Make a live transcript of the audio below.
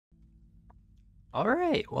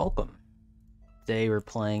Alright, welcome. Today we're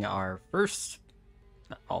playing our first...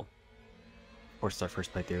 Oh, of course it's our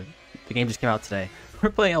first playthrough. The game just came out today. We're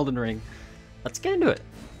playing Elden Ring. Let's get into it.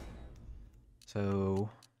 So,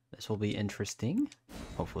 this will be interesting.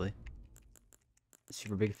 Hopefully.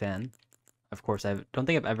 Super big fan. Of course, I don't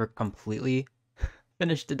think I've ever completely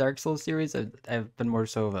finished the Dark Souls series. I've been more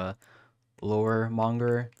so of a lore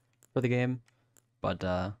monger for the game. But,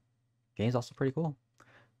 game's also pretty cool.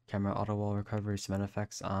 Camera auto wall recovery, cement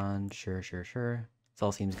effects on. Sure. This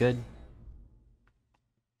all seems good.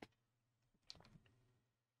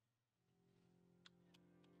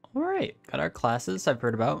 Alright, got our classes I've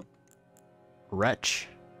heard about. Wretch,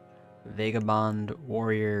 Vagabond,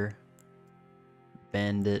 Warrior,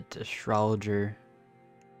 Bandit, Astrologer.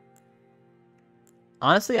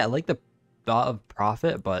 Honestly, I like the thought of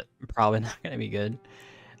Prophet, but probably not gonna be good.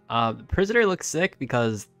 Prisoner looks sick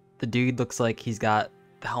because the dude looks like he's got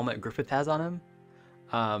the helmet Griffith has on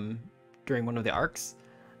him during one of the arcs.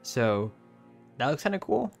 So that looks kind of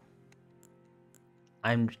cool.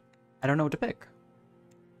 I don't know what to pick.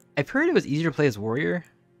 I've heard it was easier to play as Warrior,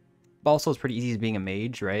 but also it's pretty easy as being a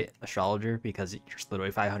mage, right? Astrologer, because you're just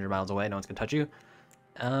literally 500 miles away, no one's gonna touch you.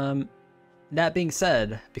 That being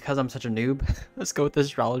said, because I'm such a noob, let's go with the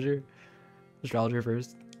Astrologer. Astrologer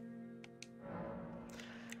first.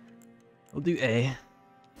 We'll do A.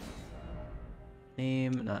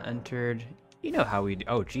 Name not entered. You know how we do.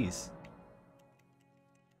 Oh, jeez.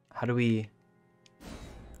 How do we...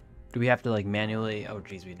 Do we have to, like, manually... Oh,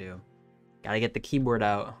 jeez, we do. Gotta get the keyboard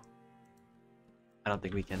out. I don't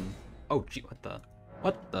think we can... Oh, gee, what the...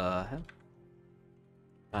 What the hell?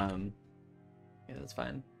 Yeah, that's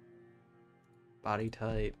fine. Body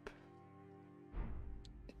type.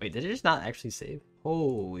 Wait, did it just not actually save?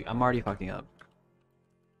 Holy, I'm already fucking up.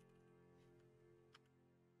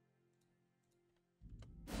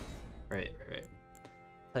 Right.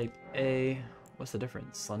 Type A. What's the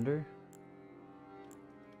difference? Slender?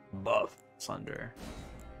 Buff. Slender.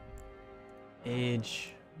 Age.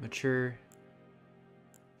 Mature.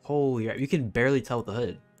 Holy crap, you can barely tell with the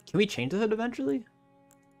hood. Can we change the hood eventually?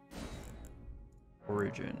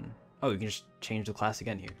 Origin. Oh, you can just change the class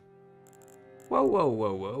again here.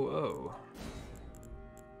 Whoa.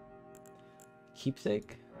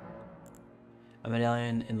 Keepsake. A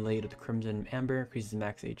medallion inlaid with crimson amber increases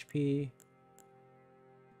max HP.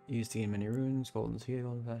 Used to gain many runes. Golden seal,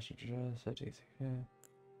 golden fashion dress,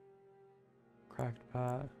 cracked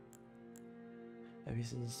pot.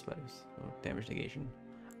 Pieces, spikes. Oh, damage negation.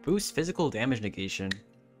 Boost physical damage negation.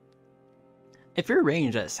 If you're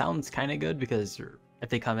ranged, that sounds kind of good because if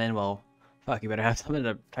they come in, well, fuck, you better have something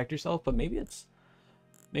to protect yourself. But maybe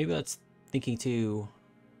that's thinking too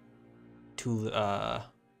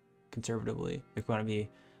conservatively. If you want to be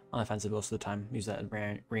on the offensive most of the time, use that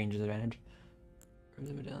range advantage.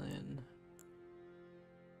 Crimson medallion.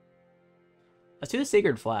 Let's do the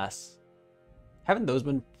sacred flask. Haven't those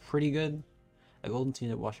been pretty good? A golden sea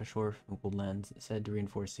that washed ashore from gold lands, said to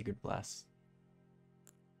reinforce secret blasts.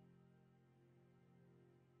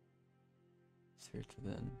 Search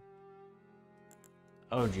within.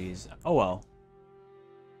 Oh geez. Oh well.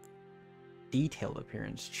 Detailed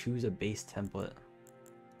appearance. Choose a base template.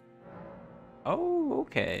 Oh,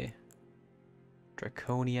 okay.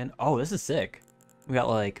 Draconian. Oh, this is sick. We got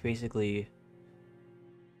like basically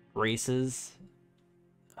races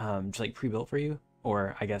just like pre-built for you,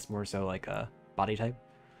 or I guess more so like a body type.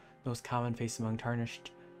 Most common face among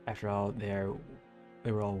tarnished. After all, they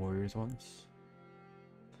were all warriors once.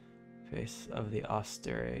 Face of the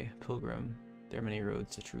austere pilgrim. There are many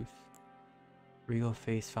roads to truth. Regal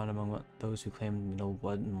face found among those who claimed no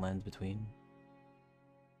blood and lands between.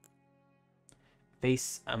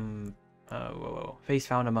 Face face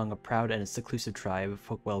found among a proud and a seclusive tribe,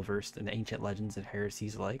 folk well versed in ancient legends and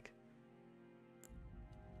heresies alike.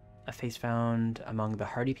 A face found among the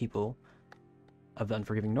hardy people of the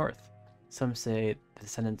unforgiving north. Some say the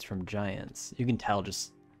descendants from giants. You can tell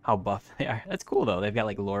just how buff they are. That's cool though. They've got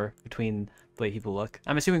like lore between the way people look.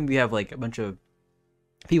 I'm assuming we have like a bunch of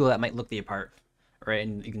people that might look the part, right?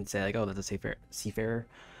 And you can say like, oh, that's a seafarer.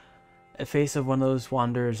 A face of one of those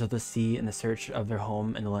wanderers of the sea in the search of their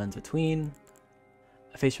home in the lands between.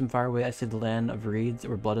 A face from far away, I see the land of reeds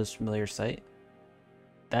where blood is familiar sight.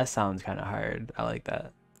 That sounds kind of hard. I like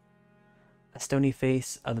that. A stony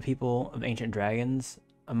face of the people of ancient dragons,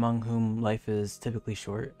 among whom life is typically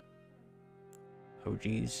short. Oh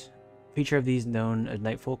geez. Feature of these known as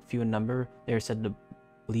nightfolk, few in number, they are said to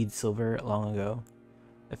bleed silver long ago.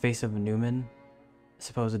 A face of Newman,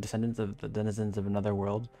 supposed descendants of the denizens of another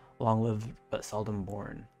world, long lived but seldom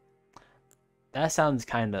born. That sounds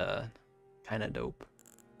kinda dope.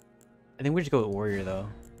 I think we just go with warrior though.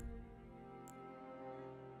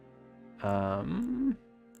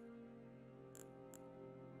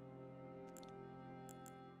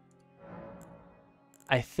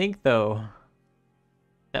 I think though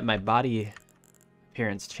that my body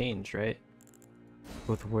appearance changed, right?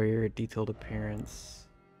 With warrior detailed appearance.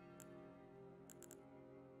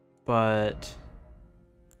 But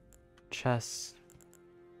chest,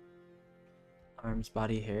 arms,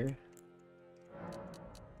 body, hair.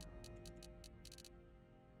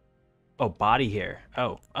 Oh, body hair.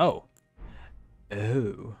 Oh.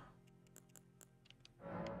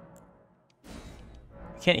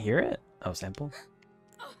 Can't hear it? Oh, sample.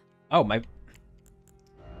 Oh, my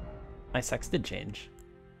sex did change.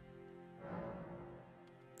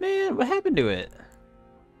 Man, what happened to it?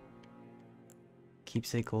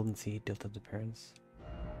 Keepsake golden seed, tilted appearance.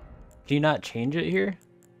 Can you not change it here?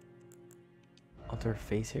 Alter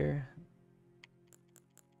face hair.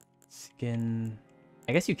 Skin.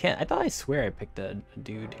 I guess you can't. I swear I picked a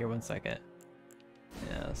dude. Here, 1 second.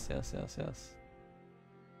 Yes.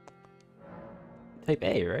 Type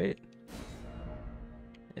A, right?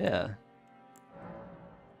 Yeah.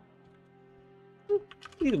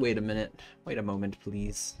 Please wait a minute. Wait a moment,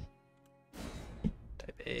 please.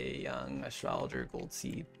 Type A, young, astrologer, gold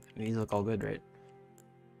seed. I mean, these look all good, right?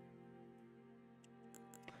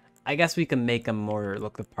 I guess we can make them more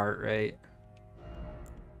look the part, right?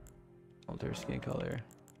 Alter skin color.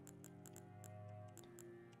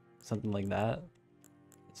 Something like that.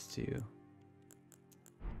 Let's do.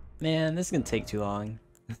 Man, this is gonna take too long.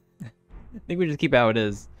 I think we just keep it how it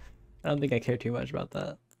is. I don't think I care too much about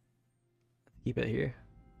that. Keep it here.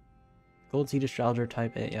 Gold seed astrologer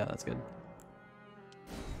type A. Yeah, that's good.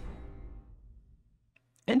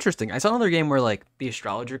 Interesting. I saw another game where like the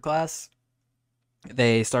astrologer class,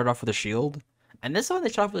 they start off with a shield, and this one they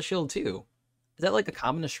start off with a shield too. Is that like a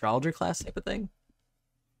common astrologer class type of thing?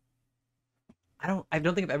 I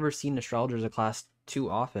don't think I've ever seen astrologers as a class too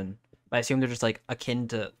often. But I assume they're just like akin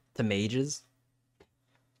to mages.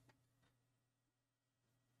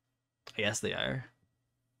 I guess they are.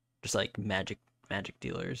 Just like magic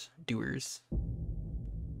doers.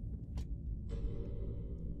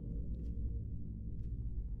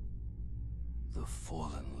 The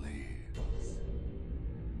fallen leaves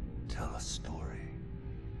tell a story.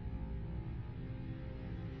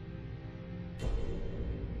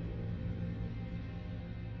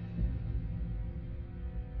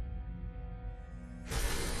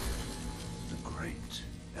 The great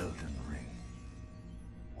Elden Ring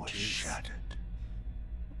was shattered.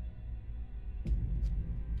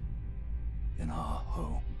 In our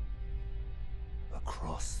home,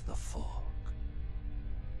 across the fog,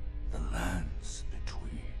 the lands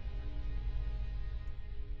between.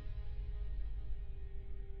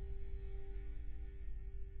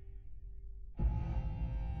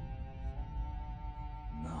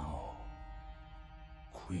 Now,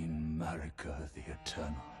 Queen Marika the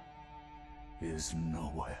Eternal is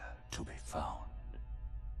nowhere to be found.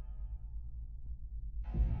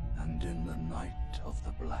 And in the night of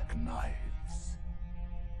the Black Knives,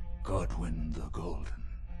 Godwyn the Golden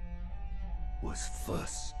was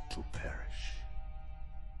first to perish.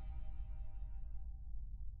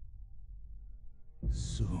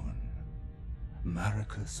 Soon,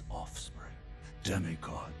 Marika's offspring,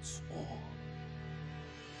 demigods all,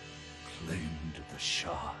 claimed the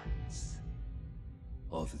shards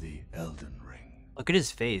of the Elden Ring. Look at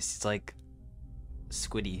his face. It's like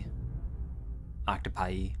squiddy.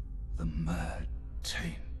 Octopi. The mad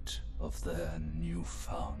taint of their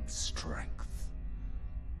newfound strength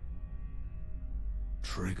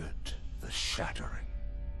triggered the shattering.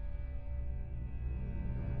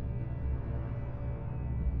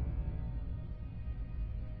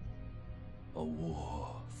 A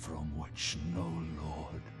war from which no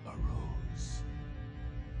lord arose.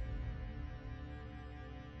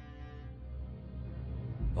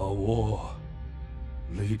 A war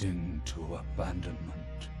leading to abandonment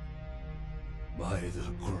by the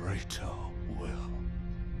greater will.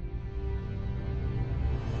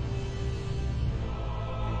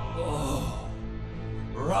 Oh,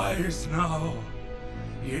 rise now,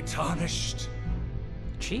 ye tarnished,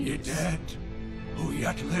 ye Jeez. dead who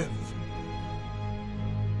yet live.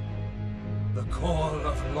 The call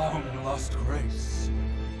of long-lost grace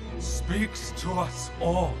speaks to us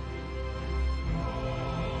all.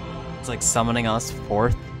 It's like summoning us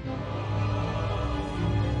forth.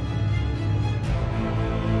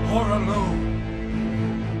 Horalu,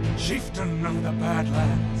 chieftain of the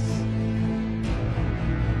Badlands,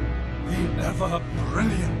 the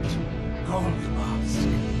ever-brilliant Gold Mask.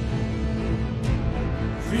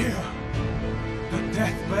 Fear the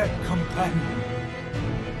deathbed companion.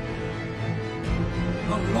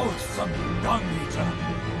 The loathsome Dung Eater.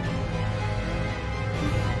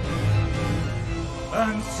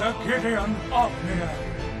 And Sir Gideon Opnir,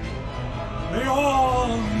 the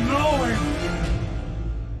all-knowing.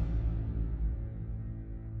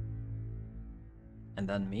 And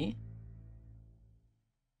then me?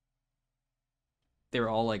 They were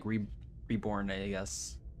all like reborn, I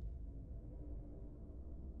guess.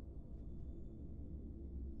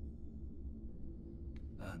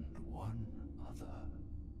 And one other,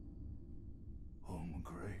 whom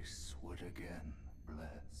grace would again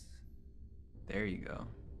bless. There you go.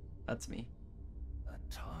 That's me. A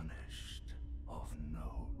tarnished of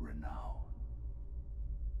no renown.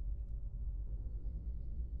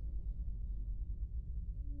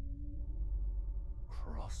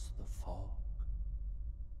 Cross the fog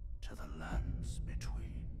to the lands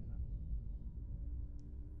between.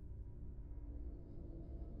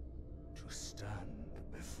 To stand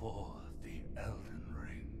before the Elden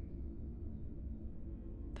Ring.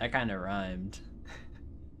 That kind of rhymed.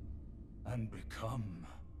 And become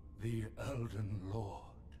the Elden Lord.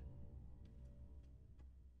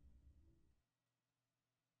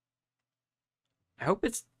 I hope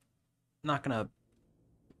it's not gonna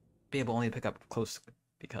be able to only pick up close,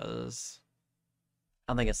 because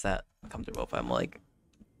I don't think it's that comfortable if I'm like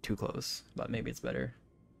too close, but maybe it's better.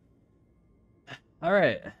 All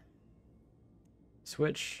right.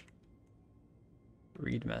 Switch.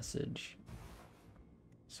 Read message.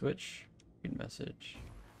 Switch. Read message.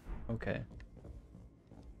 Okay.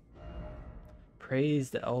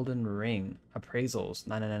 Praise the Elden Ring. Appraisals.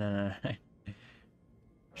 99999.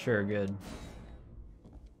 Sure, good.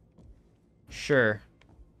 Sure.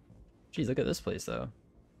 Jeez, look at this place though.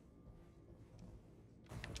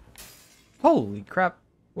 Holy crap.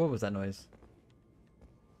 What was that noise?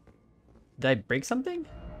 Did I break something?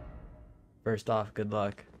 First off, good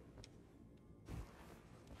luck.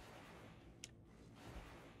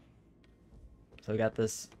 So we got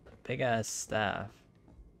this big ass staff.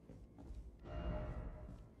 I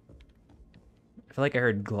feel like I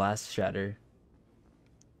heard glass shatter.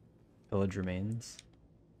 Village remains.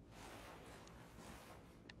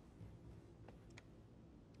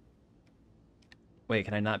 Wait,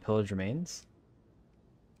 can I not pillage remains?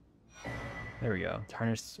 There we go.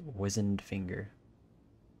 Tarnished wizened finger.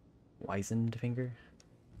 Wizened finger?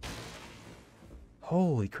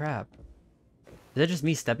 Holy crap. Is that just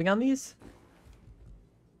me stepping on these?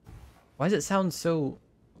 Why does it sound so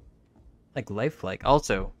like lifelike?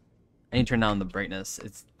 Also, I need to turn down the brightness.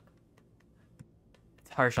 It's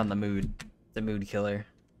harsh on the mood. It's a mood killer.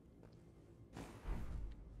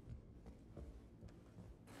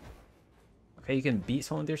 Okay, you can beat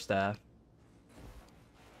someone with your staff.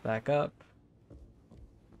 Back up.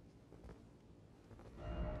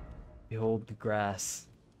 Behold the grass.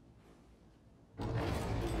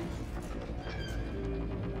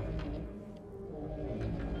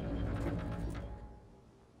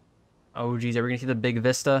 Oh geez, are we gonna see the big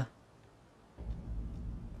vista?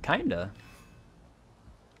 Kinda.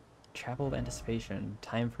 Travel of anticipation.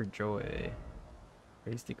 Time for joy.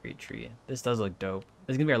 Raise the great tree. This does look dope.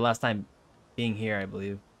 This is gonna be our last time being here, I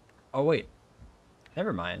believe. Oh wait.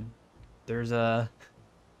 Never mind. There's a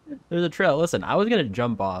trail. Listen, I was gonna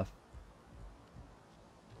jump off.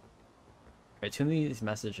 Right, too many of these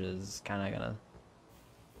messages kinda gonna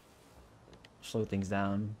slow things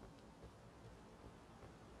down.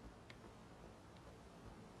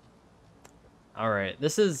 Alright,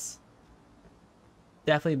 this is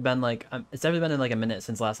definitely been like, it's definitely been in like a minute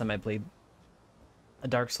since last time I played a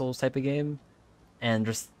Dark Souls type of game, and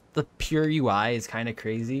just the pure UI is kind of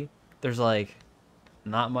crazy. There's like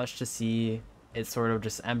not much to see. It's sort of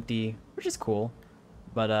just empty, which is cool.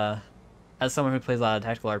 But as someone who plays a lot of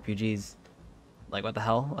tactical RPGs, like what the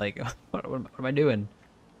hell? Like what am I doing?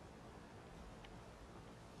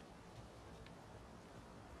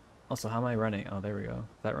 Also, how am I running? Oh, there we go.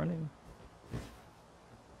 Is that running?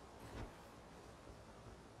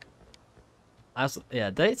 I was, yeah,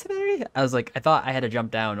 did I say that already? I was like, I thought I had to jump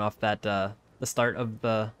down off that, the start of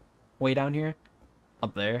the way down here.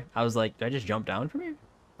 Up there. I was like, did I just jump down from here?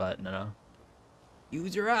 But no.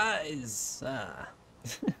 Use your eyes! Ah.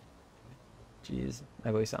 Jeez,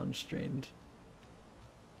 my voice sounds strange.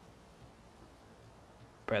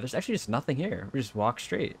 Bro, there's actually just nothing here. We just walk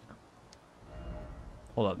straight.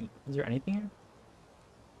 Hold up, is there anything here?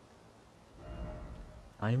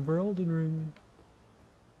 Time for Elden Ring.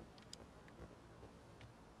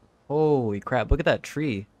 Holy crap, look at that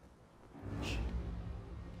tree.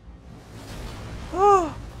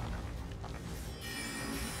 Oh!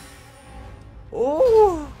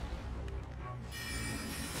 Oh!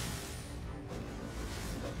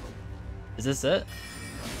 Is this it?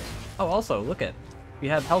 Oh, also, look at. We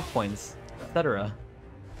have health points, etc.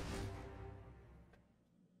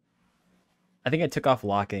 I think I took off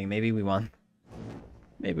locking. Maybe we want.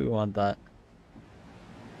 Maybe we want that.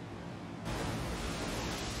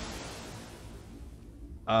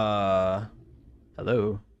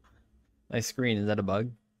 Hello. My screen, is that a bug?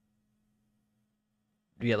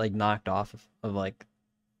 Do you get like knocked off of like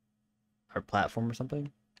our platform or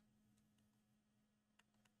something?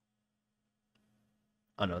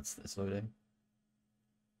 Oh no, it's loading.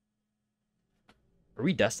 Are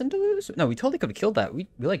we destined to lose? No, we totally could have killed that. We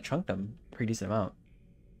like chunked them a pretty decent amount.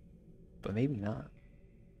 But maybe not.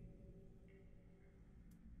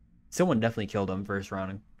 Someone definitely killed him first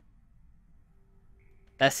round.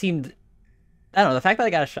 That seemed, I don't know, the fact that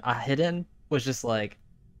I got a hit in was just like,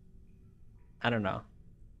 I don't know.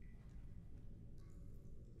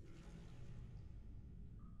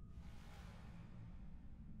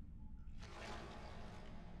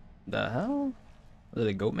 The hell? Was it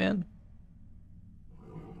a goat man?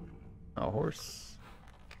 A horse?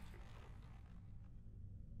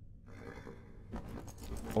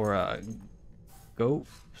 Or a goat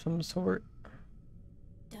of some sort?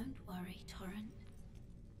 Don't worry, Torrent.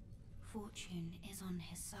 Fortune is on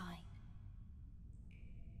his side.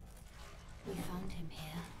 We found him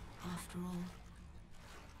here, after all.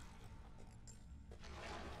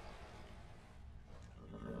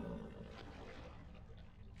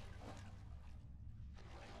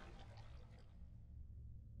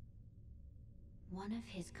 One of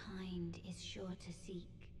his kind is sure to seek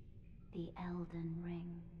the Elden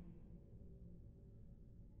Ring.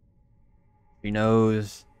 He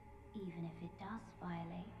knows. Even if it does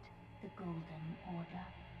violate the Golden Order.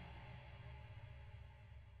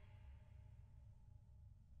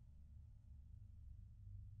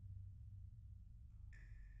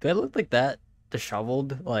 Do I look like that?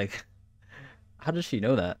 Disheveled? Like, how does she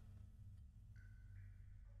know that?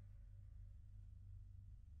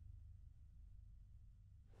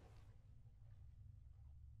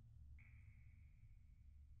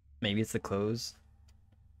 Maybe it's the clothes.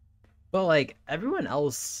 But like, everyone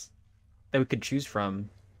else that we could choose from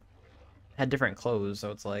had different clothes,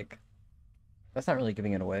 so it's like, that's not really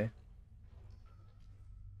giving it away.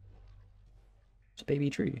 It's a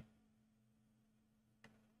baby tree.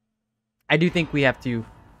 I do think we have to...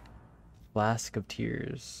 Flask of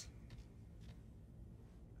Tears.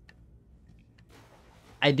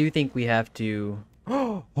 I do think we have to...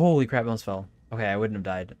 Oh, holy crap, almost fell. Okay, I wouldn't have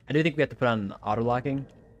died. I do think we have to put on auto-locking,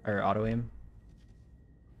 or auto-aim.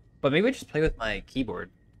 But maybe I just play with my keyboard,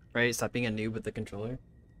 right? Stop being a noob with the controller.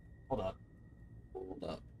 Hold up. Hold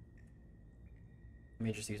up. Let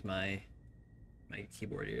me just use my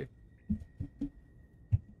keyboard here.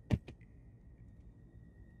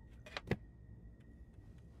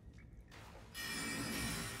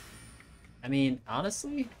 I mean,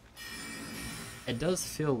 honestly, it does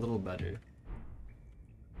feel a little better.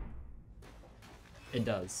 It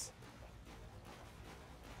does.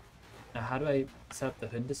 Now, how do I set up the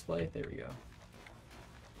hood display? There we go.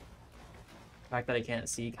 The fact that I can't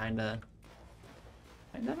see kinda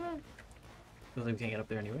feels like we can't get up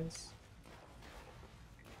there anyways.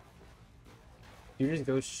 You just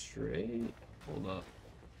go straight? Hold up.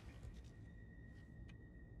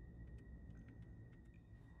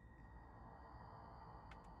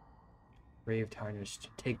 Brave tarnished,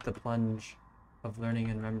 take the plunge of learning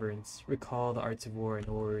and remembrance. Recall the arts of war and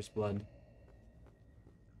the warrior's blood.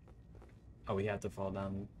 Oh, we have to fall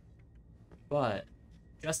down. But,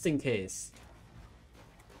 just in case.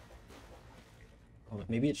 Oh,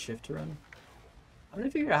 maybe it's shift to run? I'm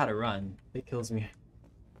gonna figure out how to run. It kills me.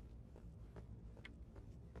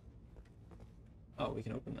 Oh, we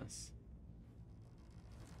can open this.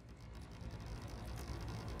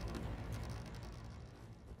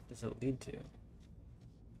 What does it lead to?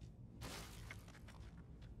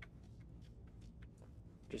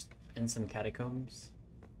 Just in some catacombs?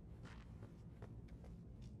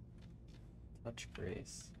 Touch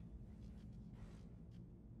grace.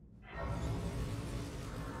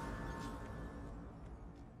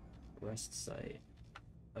 Rest site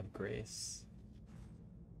of grace.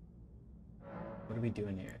 What are we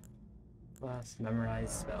doing here? Last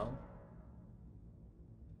memorized spell.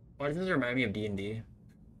 Why does this remind me of D&D?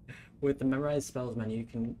 With the memorized spells menu, you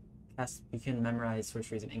can memorize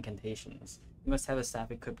sorceries and incantations. You must have a staff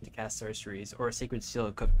equipped to cast sorceries, or a sacred seal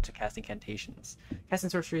equipped to cast incantations. Casting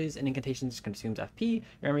sorceries and incantations consumes FP.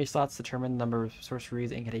 Your memory slots determine the number of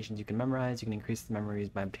sorceries and incantations you can memorize. You can increase the memories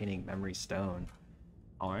by obtaining memory stone.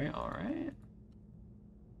 Alright, alright.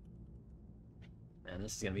 Man,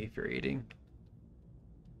 this is gonna be infuriating.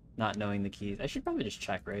 Not knowing the keys. I should probably just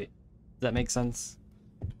check, right? that make sense?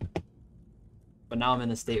 But now I'm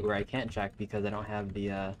in a state where I can't check because I don't have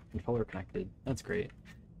the controller connected. That's great.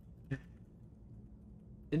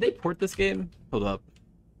 Did they port this game? Hold up.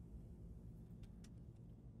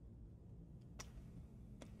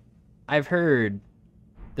 I've heard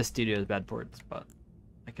the studio has bad ports, but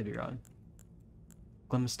I could be wrong.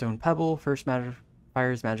 Glintstone Pebble first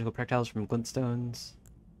fires magical projectiles from glintstones.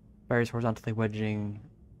 Fires horizontally widening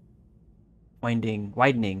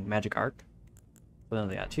magic arc. So then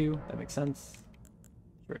they got 2. That makes sense.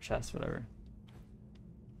 Short chest, whatever.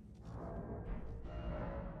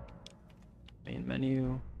 Main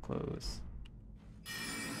menu, close.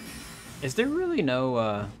 Is there really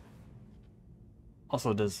no,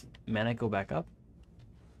 Also, does mana go back up?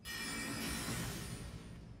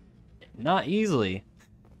 Not easily.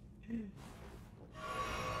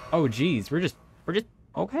 Oh, geez. We're just,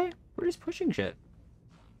 okay. We're just pushing shit.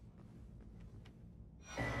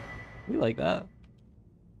 We like that.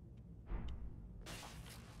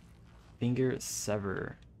 Finger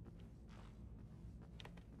sever.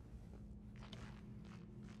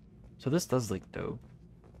 So this does look dope.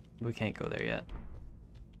 We can't go there yet.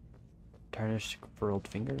 Tarnished furled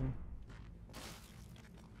finger.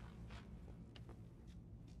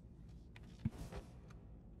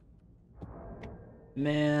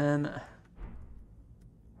 Man.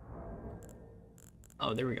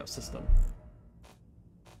 Oh, there we go. System.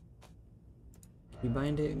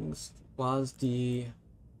 Rebindings. WASD.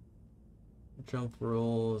 Jump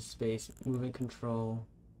rolls. Space. Movement control.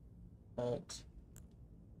 Alt.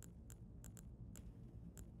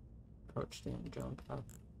 Approach, stand, jump up.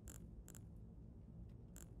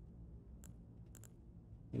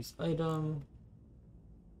 Use item.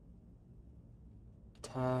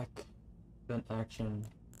 Attack. Event action.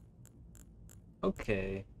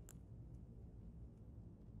 Okay.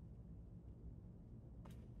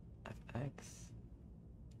 FX.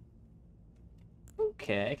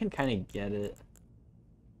 Okay, I can kind of get it.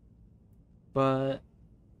 But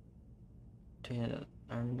two-handed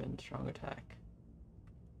armament, strong attack.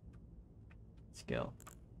 Skill.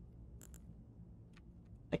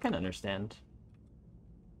 I can understand.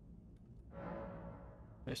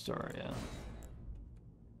 Restore, yeah.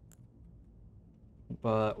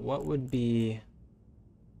 But what would be...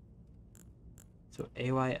 So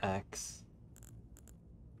AYX.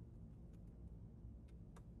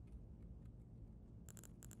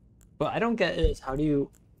 But I don't get is how do you...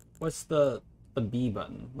 What's the B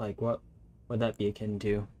button? Like what would that be akin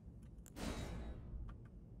to?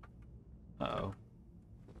 Uh-oh.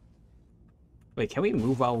 Wait, can we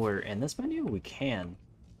move while we're in this menu? We can.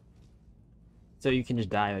 So you can just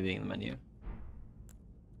die by being in the menu.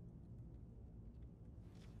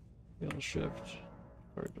 Wheel shift.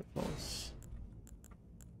 Or defaults.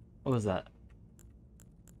 What was that?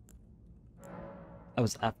 That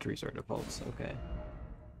was after restart defaults, okay.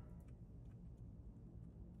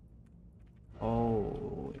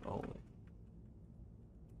 Oh.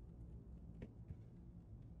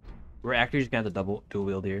 We're actually just gonna have to dual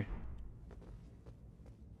wield here.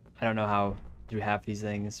 I don't know how to do half these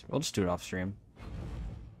things. We'll just do it off stream.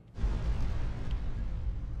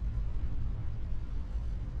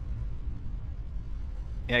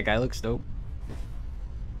 Yeah, guy looks dope.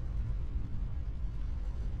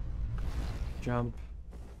 Jump.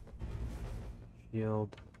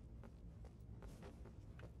 Shield.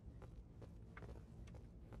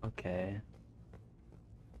 Okay.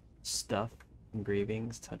 Stuff.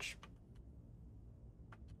 Engravings. Touch.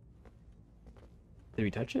 Did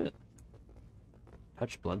we touch it?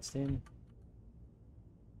 Touch bloodstain?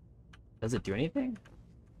 Does it do anything?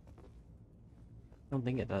 I don't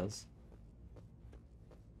think it does.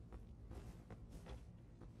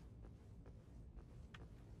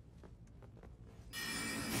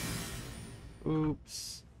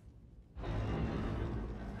 Oops.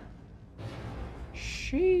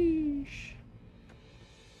 Sheesh.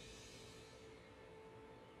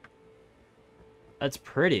 That's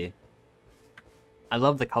pretty. I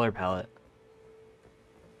love the color palette.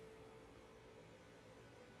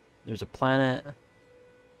 There's a planet.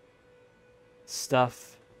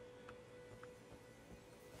 Stuff.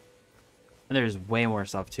 And there's way more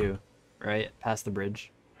stuff too, right? Past the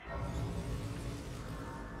bridge.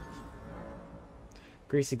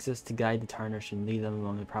 Grace exists to guide the tarnished and lead them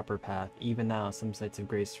along the proper path. Even now, some sites of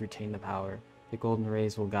grace retain the power. The golden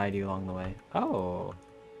rays will guide you along the way. Oh,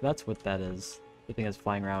 that's what that is. The thing that's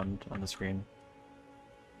flying around on the screen.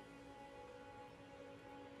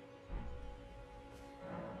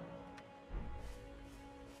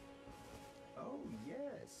 Oh,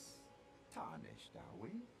 yes. Tarnished, are we?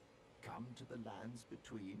 Come to the lands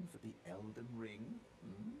between for the Elden Ring?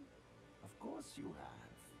 Hmm? Of course you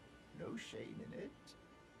have. No shame in it.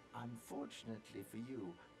 Unfortunately for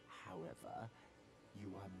you, however,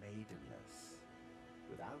 you are maidenless.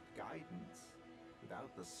 Without guidance,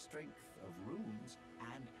 without the strength of runes,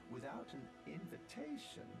 and without an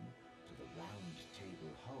invitation to the round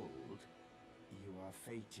table hold, you are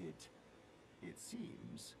fated, it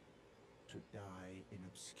seems, to die in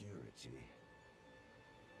obscurity.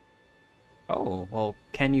 Oh, well,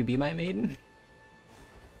 can you be my maiden?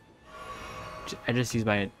 I just used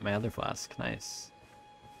my other flask. Nice.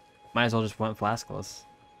 Might as well just went flaskless.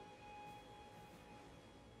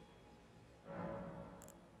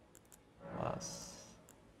 Plus.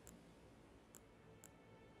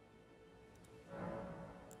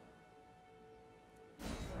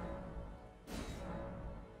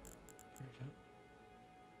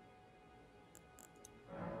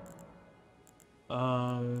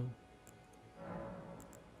 Um,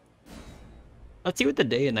 let's see what the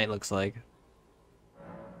day and night looks like.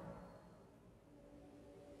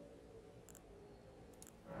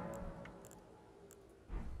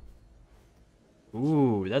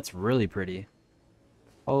 Ooh, that's really pretty.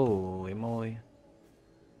 Holy moly.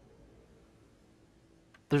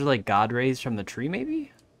 There's like god rays from the tree,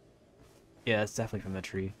 maybe? Yeah, it's definitely from the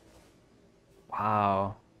tree.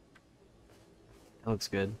 Wow. That looks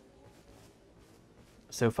good.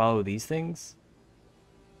 So follow these things?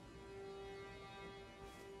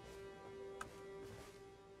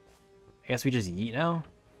 I guess we just yeet now?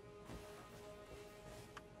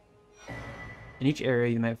 In each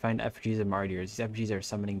area, you might find effigies of martyrs. These effigies are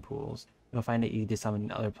summoning pools. You'll find it easy to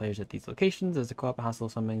summon other players at these locations. As a co-op hostile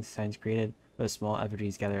summoning signs created, those small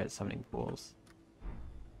effigies gather at summoning pools.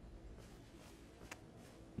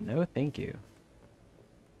 No, thank you.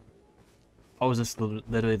 Oh, is this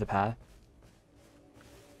literally the path?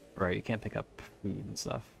 Right, you can't pick up food and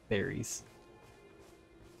stuff. Berries.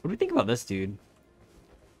 What do we think about this dude?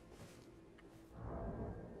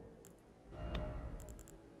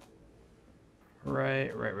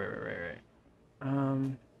 Right.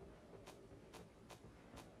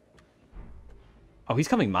 Oh, he's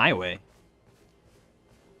coming my way.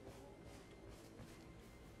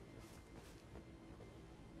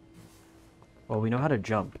 Well, we know how to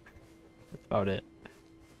jump. That's about it.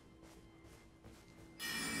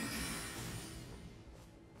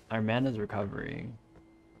 Our mana's recovering.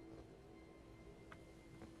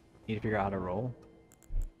 Need to figure out how to roll.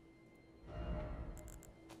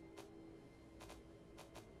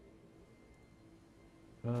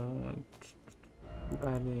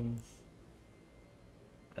 Adding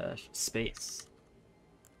space.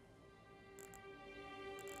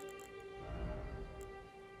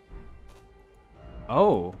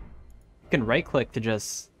 Oh, you can right click to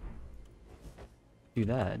just do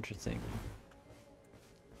that. Interesting.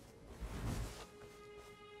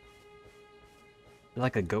 There's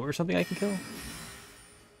like a goat or something I can kill?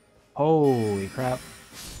 Holy crap.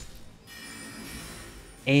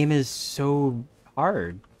 Aim is so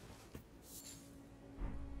hard.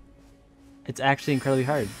 It's actually incredibly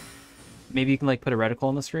hard. Maybe you can like put a reticle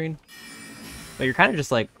on the screen. But you're kind of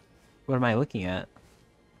just like, what am I looking at?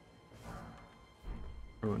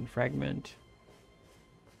 Ruin fragment.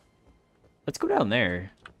 Let's go down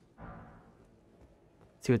there.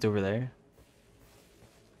 See what's over there.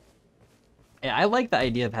 Yeah, I like the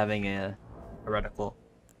idea of having a reticle.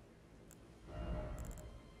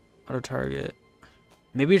 Auto target.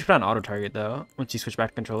 Maybe we should put on auto target though, once you switch back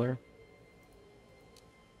to controller.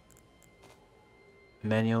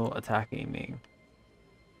 Manual attack aiming.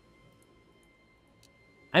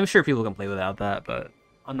 I'm sure people can play without that, but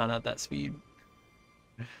I'm not at that speed.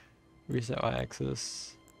 Reset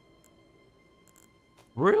Y-axis.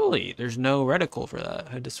 Really? There's no reticle for that.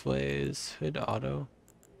 Hood displays, hood auto.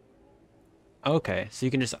 Okay, so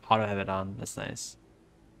you can just auto have it on. That's nice.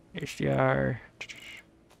 HDR.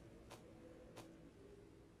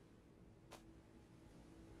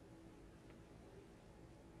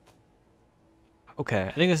 Okay,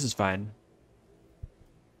 I think this is fine.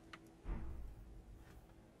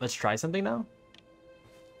 Let's try something now.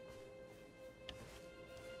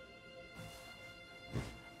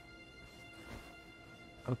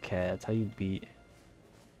 Okay, that's how you beat.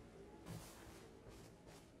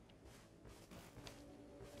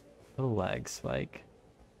 Little lag spike.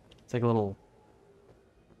 It's like a little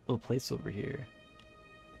place over here.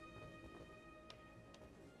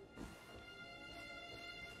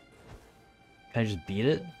 Can I just beat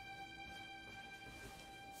it?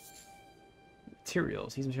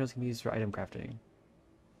 Materials. These materials can be used for item crafting.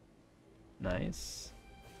 Nice.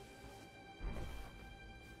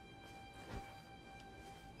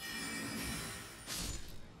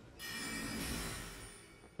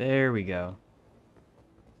 There we go.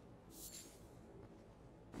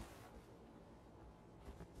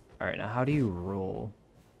 Alright, now how do you roll?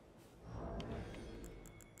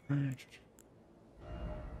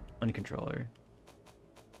 Uncontroller.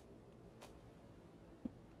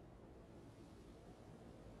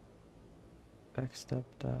 Backstep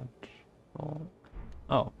dodge. Roll.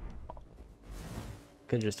 Oh.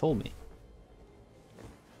 Could've just told me.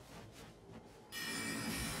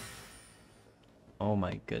 Oh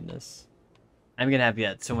my goodness. I'm gonna have to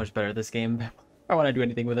get so much better at this game. I want to do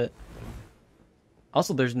anything with it.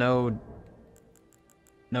 Also, there's no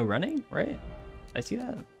running, right? I see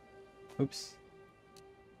that. Oops.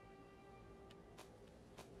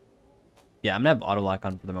 Yeah, I'm gonna have auto lock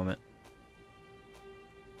on for the moment.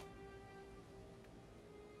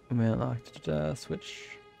 I'm gonna lock switch.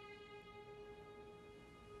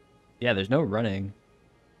 Yeah, there's no running.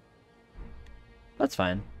 That's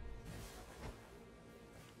fine.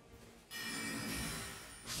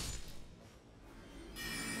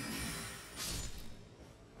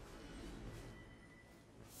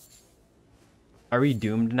 Are we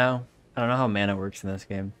doomed now? I don't know how mana works in this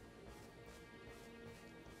game.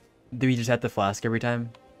 Do we just have to flask every time?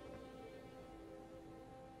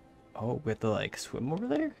 Oh, we have to like swim over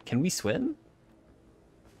there? Can we swim?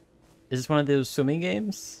 Is this one of those swimming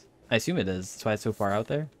games? I assume it is. That's why it's so far out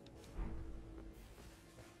there.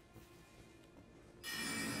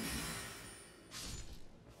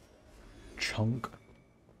 Chunk.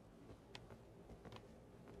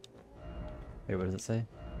 Wait, what does it say?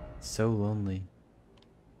 So lonely.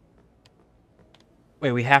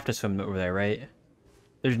 Wait, we have to swim over there, right?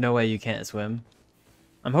 There's no way you can't swim.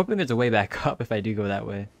 I'm hoping there's a way back up if I do go that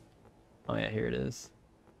way. Oh yeah, here it is.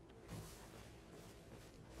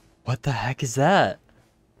 What the heck is that?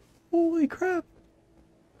 Holy crap.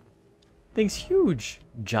 Thing's huge.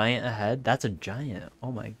 Giant ahead? That's a giant.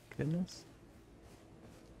 Oh my goodness.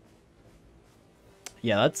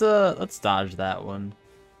 Yeah, let's dodge that one.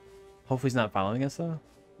 Hopefully he's not following us though.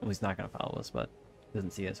 Well, he's not gonna follow us, but he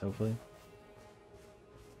doesn't see us hopefully.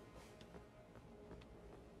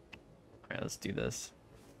 Alright, let's do this.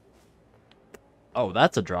 Oh,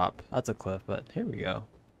 that's a drop. That's a cliff, but here we go.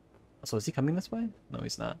 So is he coming this way? No,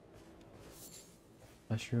 he's not.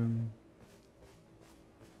 Mushroom.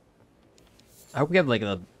 I hope we have like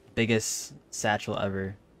the biggest satchel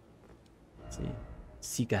ever. Let's see.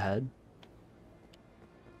 Seek ahead.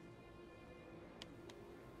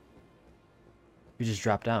 We just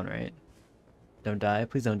drop down, right? Don't die.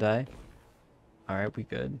 Please don't die. Alright, we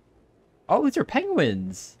good. Oh, these are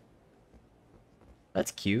penguins!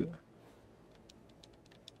 That's cute.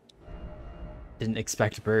 Didn't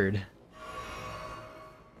expect bird.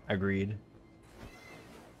 Agreed.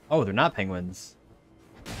 Oh, they're not penguins.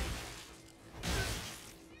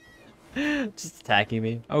 Just attacking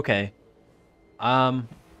me. Okay. How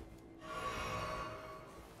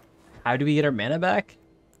do we get our mana back?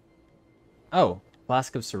 Oh,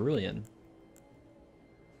 Flask of Cerulean.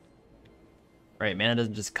 Right, mana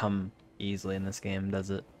doesn't just come easily in this game, does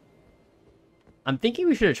it? I'm thinking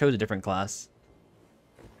we should have chose a different class.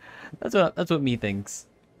 That's what me thinks.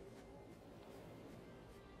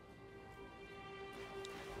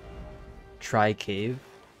 Try cave.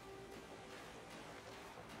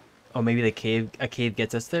 Oh, maybe a cave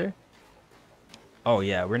gets us there? Oh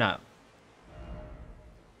yeah, we're not.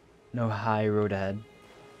 No high road ahead.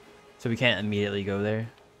 So we can't immediately go there.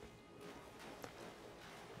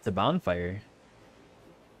 It's a bonfire.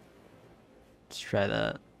 Let's try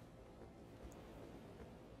that.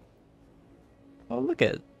 Oh, look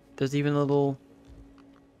at it. There's even a little...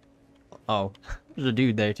 Oh, there's a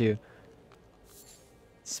dude there too.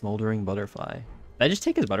 Smoldering butterfly. Did I just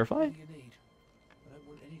take his butterfly?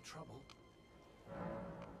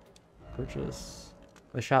 Purchase.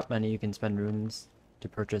 The shop menu, you can spend runes to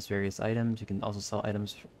purchase various items. You can also sell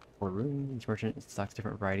items for runes. Each merchant stocks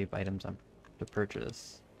different variety of items to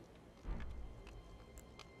purchase.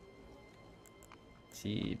 Let's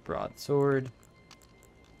see, broadsword.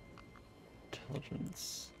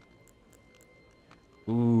 Intelligence.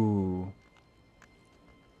 Ooh.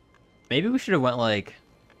 Maybe we should have went like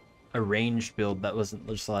a ranged build that wasn't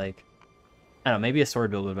just like, I don't know, maybe a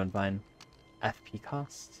sword build would have been fine. FP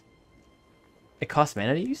cost? It costs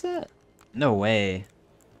mana to use that? No way.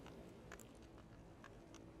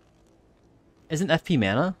 Isn't FP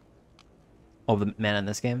mana? Oh, the mana in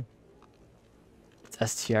this game?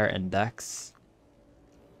 It's STR and Dex.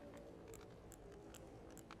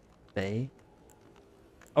 Bay?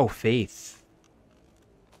 Oh, Faith.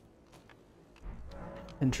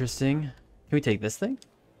 Interesting. Can we take this thing?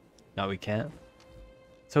 No, we can't.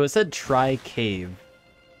 So it said try cave.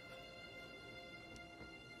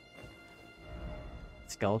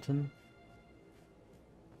 Skeleton.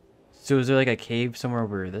 So is there like a cave somewhere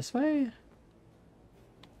over this way?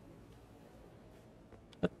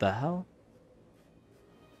 What the hell?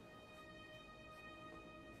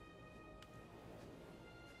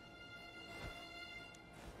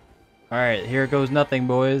 Alright, here goes nothing,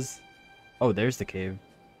 boys. Oh, there's the cave.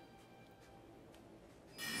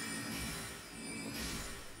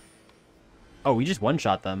 Oh, we just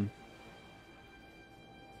one-shot them.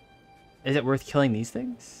 Is it worth killing these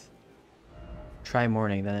things? Try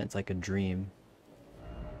morning, then it's like a dream.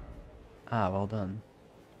 Ah, well done.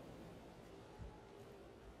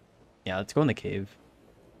 Yeah, let's go in the cave.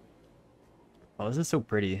 Oh, this is so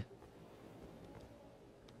pretty.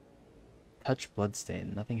 Touch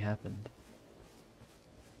bloodstain. Nothing happened.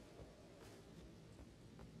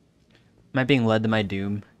 Am I being led to my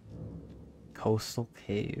doom? Coastal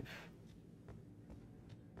cave.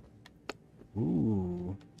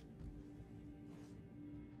 Ooh.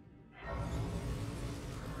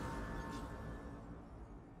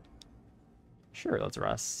 Sure, let's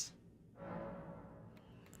rest.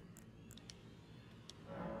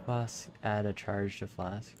 Flask. Add a charge to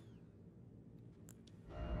flask.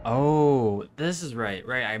 Oh, this is right.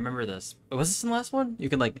 Right, I remember this. Was this in the last one? You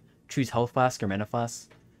can like choose health flask or mana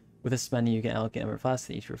flask. With this menu, you can allocate number of flasks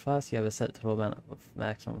to each of your flasks. You have a set total amount of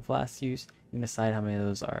maximum flasks used. You can decide how many of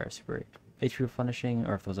those are super HP replenishing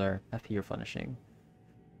or if those are FP replenishing.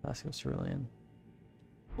 Flask of cerulean.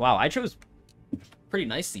 Wow, I chose pretty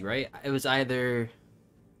nicely, right? It was either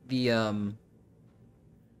the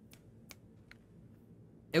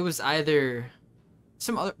it was either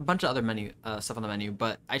some other bunch of other menu stuff on the menu,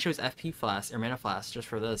 but I chose FP flask or mana flask just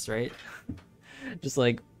for this, right? Just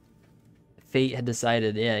like fate had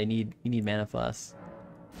decided, yeah, you need mana flask.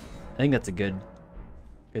 I think that's a good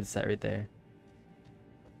set right there.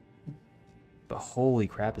 But holy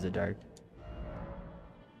crap, is it dark.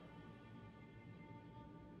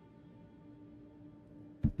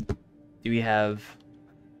 Do we have...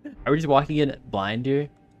 Are we just walking in blind here?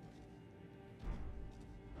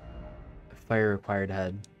 Fire required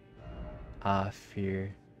head. Ah,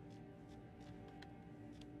 fear.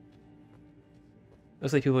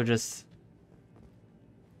 Looks like people are just...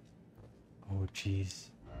 Oh, jeez.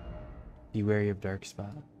 Be wary of dark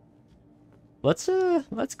spot. Let's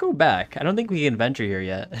go back. I don't think we can venture here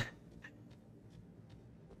yet.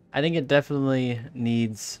 I think it definitely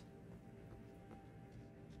needs...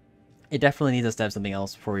 It definitely needs us to have something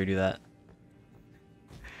else before we do that.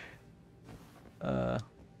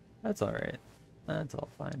 That's alright. That's all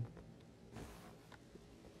fine.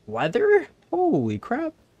 Weather? Holy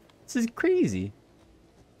crap. This is crazy.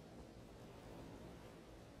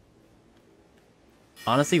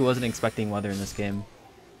 Honestly, wasn't expecting weather in this game.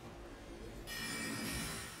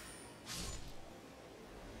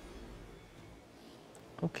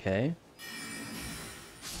 Okay.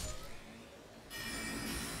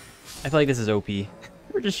 I feel like this is OP.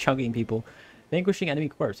 We're just chunking people. Vanquishing enemy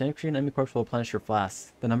corpse. Vanquishing an enemy corpse will replenish your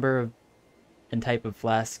flask. The number of and type of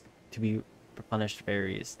flask to be replenished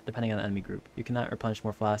varies, depending on the enemy group. You cannot replenish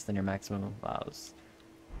more flasks than your maximum allows.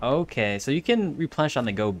 Okay, so you can replenish on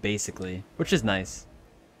the go, basically, which is nice.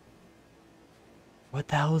 What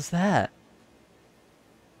the hell is that?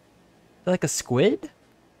 Is that like a squid?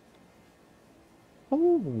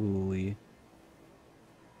 Holy. Is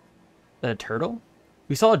that a turtle?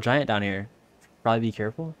 We saw a giant down here. Probably be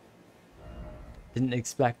careful. Didn't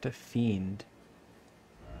expect a fiend.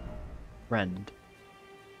 Friend.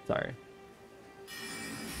 Sorry.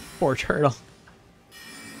 Poor turtle.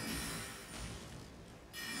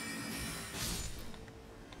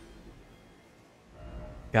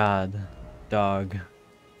 God. Dog.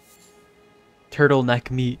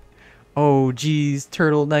 Turtleneck meat. Oh, geez.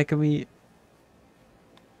 Turtleneck meat.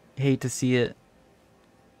 Hate to see it.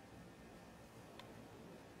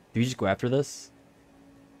 Do we just go after this?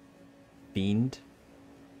 Fiend?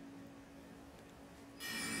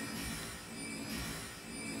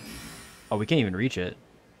 Oh, we can't even reach it.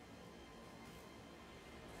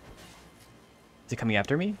 Is it coming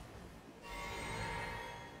after me?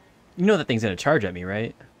 You know that thing's gonna charge at me,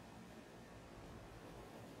 right?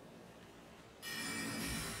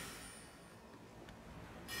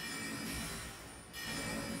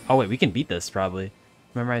 Oh wait, we can beat this probably.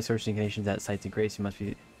 Memorize sorcery incantations at sites of grace. You must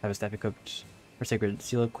have a staff equipped or sacred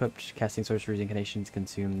seal equipped. Casting sorceries incantations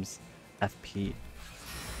consumes FP.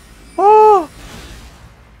 Oh!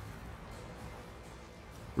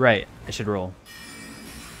 Right, I should roll.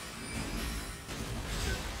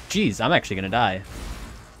 Jeez, I'm actually gonna die.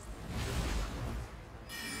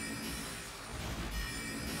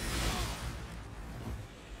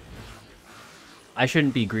 I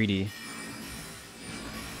shouldn't be greedy.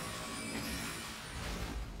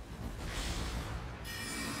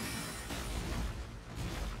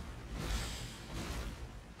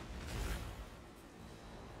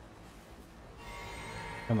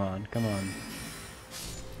 Come on, come on.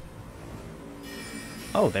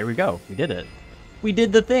 Oh, there we go. We did it. We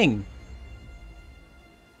did the thing.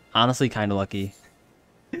 Honestly, kind of lucky.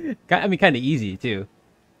 I mean, kind of easy, too.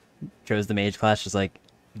 Chose the mage class, just like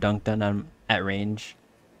dunked on them at range.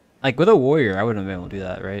 Like with a warrior, I wouldn't have been able to do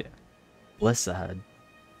that, right? Bliss ahead.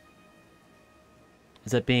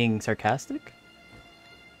 Is that being sarcastic?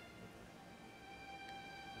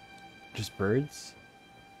 Just birds?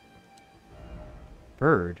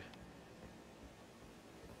 Bird.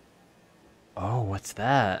 Oh, what's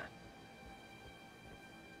that?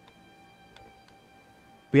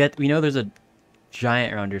 We know there's a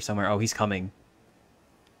giant around here somewhere. Oh, he's coming.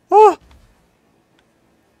 Oh!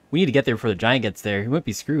 We need to get there before the giant gets there. He might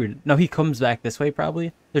be screwed. No, he comes back this way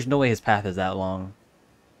probably. There's no way his path is that long.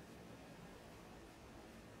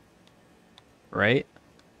 Right?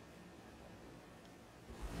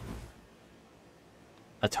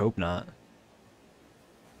 Let's hope not.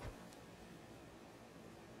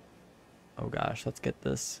 Oh gosh, let's get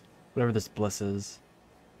this. Whatever this bliss is.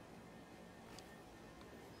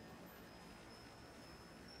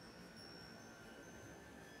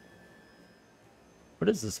 What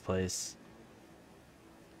is this place?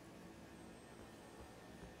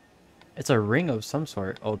 It's a ring of some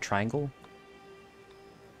sort. Oh, triangle?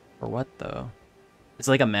 Or what though? It's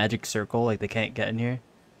like a magic circle, like they can't get in here.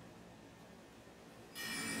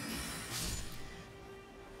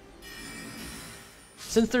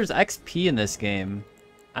 Since there's XP in this game,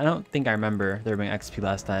 I don't think I remember there being XP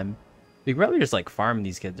last time. We could probably just like farm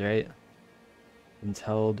these kids, right? Runes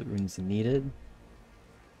held, runes needed.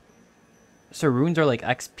 So runes are like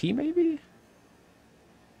XP maybe?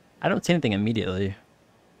 I don't see anything immediately.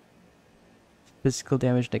 Physical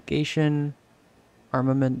damage negation,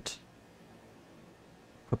 armament,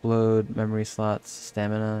 equip load, memory slots,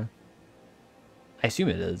 stamina. I assume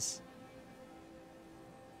it is.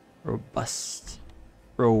 Robust.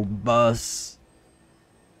 Robust.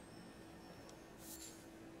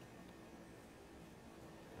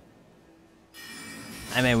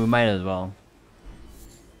 I mean, we might as well.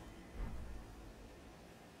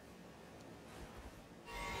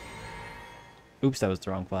 Oops, that was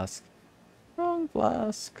the wrong flask. Wrong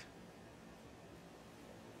flask.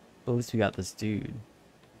 But at least we got this dude.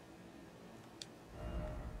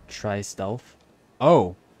 Try stealth.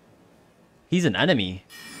 Oh. He's an enemy.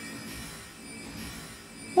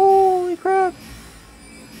 Holy crap.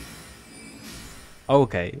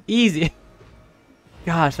 Okay. Easy.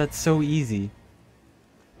 Gosh, that's so easy.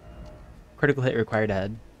 Critical hit required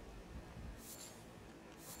ahead.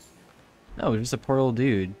 No, just a poor old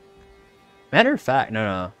dude. Matter of fact,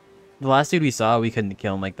 no. The last dude we saw, we couldn't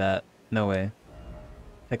kill him like that. No way.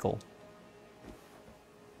 Pickle.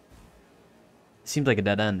 Seems like a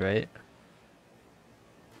dead end, right?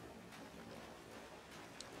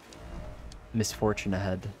 Misfortune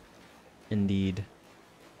ahead. Indeed.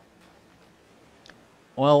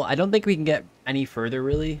 Well, I don't think we can get any further,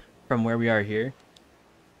 really, from where we are here.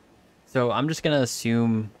 So I'm just gonna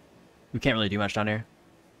assume we can't really do much down here.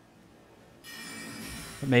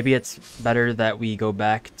 Maybe it's better that we go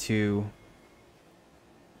back to...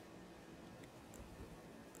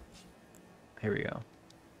 Here we go.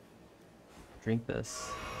 Drink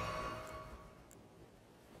this.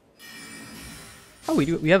 Oh,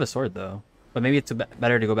 we have a sword though. But maybe it's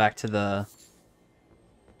better to go back to the...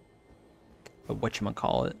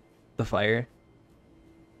 whatchamacallit? The fire.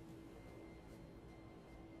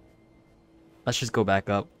 Let's just go back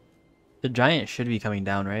up. The giant should be coming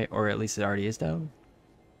down, right? Or at least it already is down.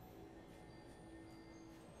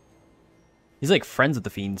 He's like friends with the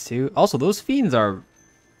fiends too. Also, those fiends are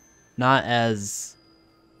not as...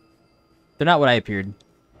 They're not what I appeared.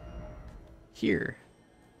 Here.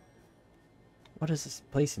 What does this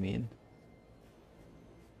place mean?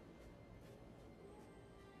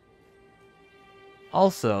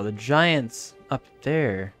 Also, the giant's up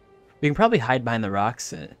there. We can probably hide behind the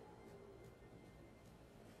rocks. Hopefully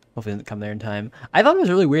it doesn't come there in time. I thought it was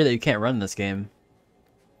really weird that you can't run in this game.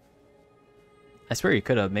 I swear you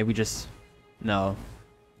could have. Maybe just... No.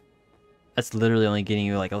 That's literally only getting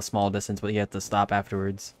you like a small distance, but you have to stop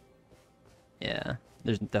afterwards. Yeah,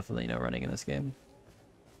 there's definitely no running in this game.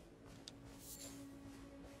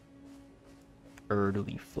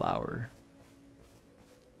 Early flower.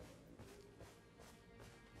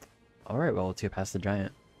 Alright, well, let's get past the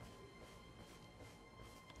giant.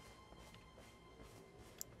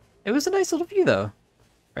 It was a nice little view, though.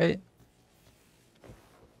 Right?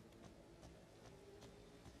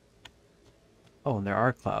 Oh, and there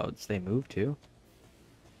are clouds. They move, too.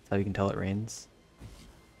 That's how you can tell it rains.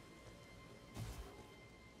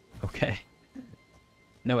 Okay.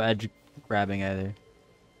 No edge grabbing, either.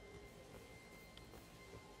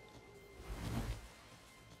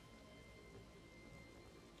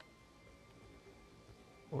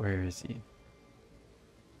 Where is he?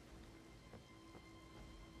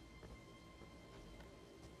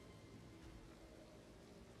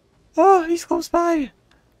 Oh, he's close by.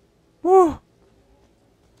 Woo.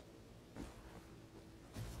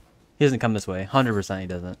 He doesn't come this way. 100% he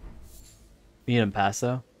doesn't. We need him pass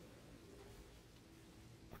though.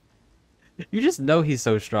 You just know he's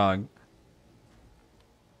so strong.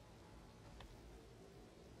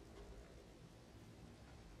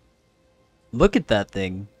 Look at that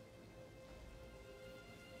thing.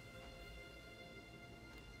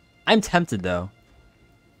 I'm tempted though.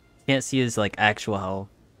 Can't see his like actual health.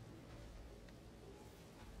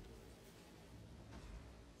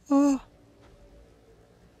 Oh.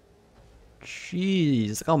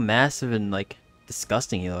 Jeez, look how massive and like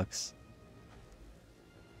disgusting he looks.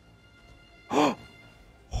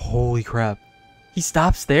 Holy crap. He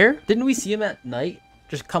stops there? Didn't we see him at night?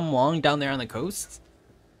 Just come along down there on the coast?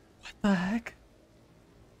 What the heck?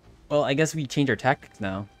 Well, I guess we change our tactics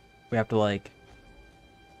now. We have to like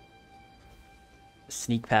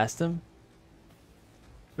sneak past him.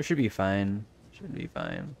 Which should be fine. Should be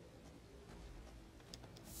fine.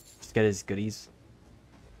 Just get his goodies.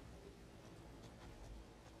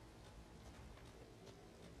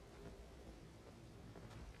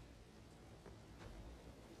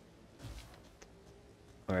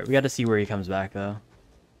 Alright, we got to see where he comes back, though.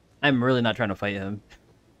 I'm really not trying to fight him.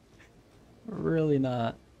 Really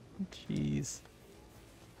not. Jeez.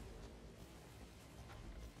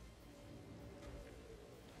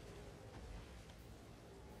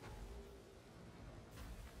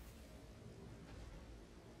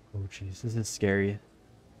 Oh, jeez. This is scary.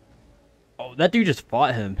 Oh, that dude just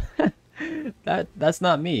fought him. That's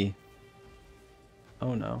not me.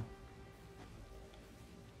 Oh, no.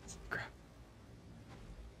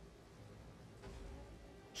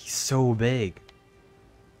 He's so big.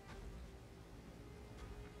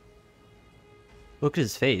 Look at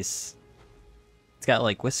his face. It's got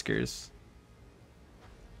like whiskers.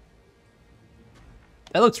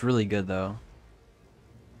 That looks really good though.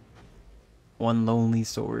 One lonely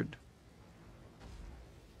sword.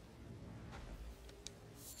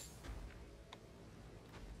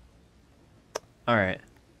 Alright.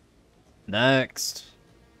 Next.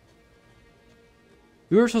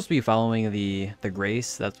 We were supposed to be following the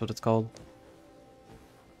Grace, that's what it's called.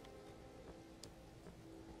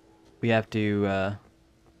 We have to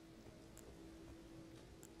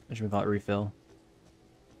what should we call it? Refill.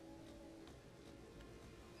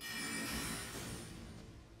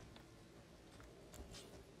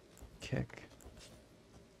 Kick.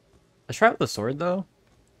 Let's try it with the sword though.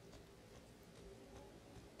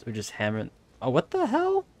 So we just hammer it. Oh, what the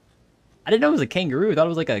hell? I didn't know it was a kangaroo. I thought it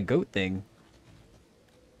was like a goat thing.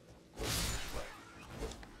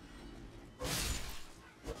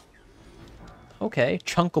 Okay,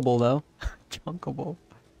 chunkable though. Chunkable.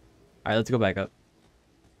 Alright, let's go back up.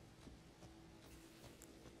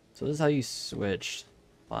 So this is how you switch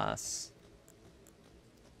flasks.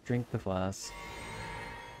 Drink the flask.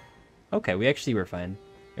 Okay, we actually were fine.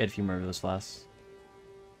 We had a few more of those flasks.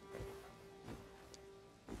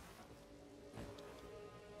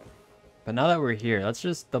 But now that we're here, let's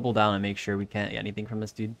just double down and make sure we can't get anything from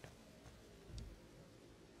this dude.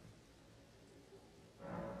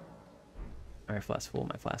 Alright, flask full.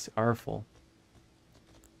 My flasks are full.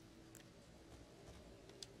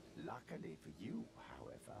 Luckily for you,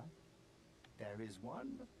 however, there is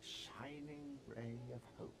one shining ray of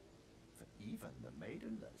hope for even the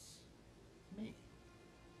maidenless. Me.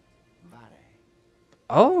 Vare.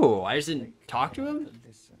 Oh, I just didn't talk to him?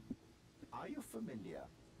 Listen. Are you familiar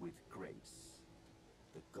with grace?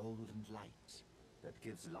 The golden light that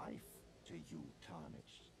gives life to you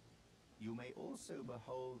tarnished. You may also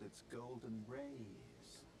behold its golden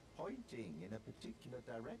rays, pointing in a particular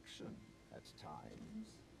direction at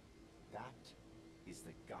times. That is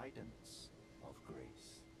the guidance of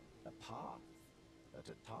grace, a path that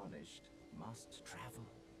a tarnished must travel.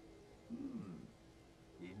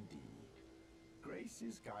 Indeed.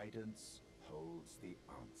 Grace's guidance holds the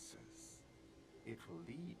answers. It will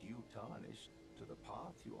lead you tarnished to the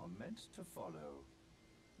path you are meant to follow,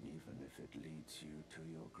 even if it leads you to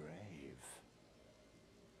your grave.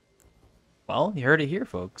 Well, you heard it here,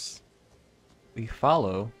 folks. We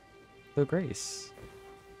follow the Grace.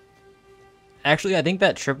 Actually, I think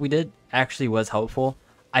that trip we did actually was helpful.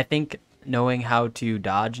 I think knowing how to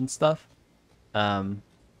dodge and stuff, I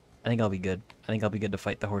think I'll be good. I think I'll be good to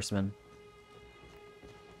fight the horsemen.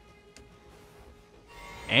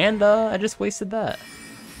 And I just wasted that.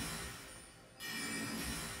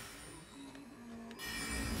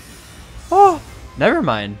 Oh, never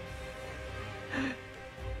mind.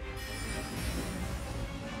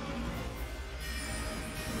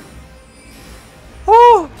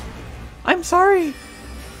 sorry.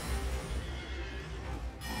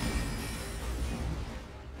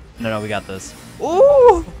 No, we got this.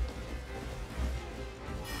 Ooh!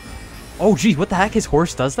 Oh, geez, what the heck? His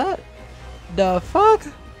horse does that? The fuck?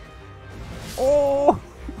 Oh!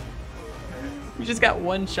 We just got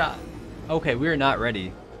one shot. Okay, we are not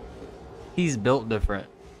ready. He's built different.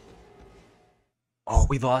 Oh,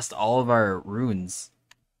 we lost all of our runes.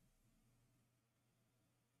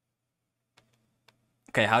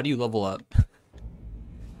 Okay, how do you level up?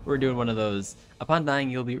 We're doing one of those. Upon dying,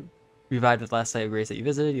 you'll be revived with the last site of grace that you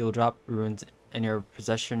visited. You'll drop runes in your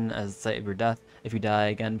possession as the site of your death. If you die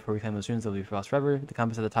again before we find those runes, they'll be lost forever. The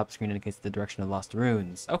compass at the top of the screen indicates the direction of lost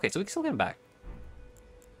runes. Okay, so we can still get them back.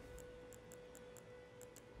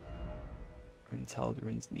 Runes held,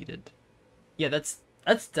 runes needed. Yeah, that's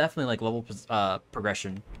definitely like level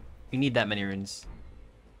progression. You need that many runes.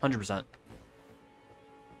 100%.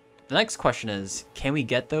 The next question is, can we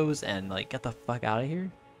get those and like get the fuck out of here?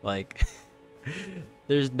 Like,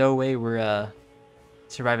 there's no way we're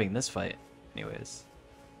surviving this fight. Anyways.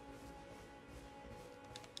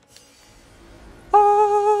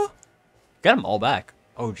 Ah! Got them all back.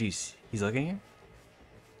 Oh jeez, he's looking here.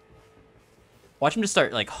 Watch him just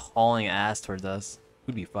start like hauling ass towards us.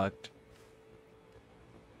 We'd be fucked.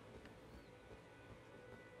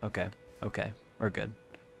 Okay, okay, we're good.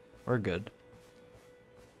 We're good.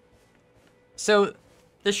 So,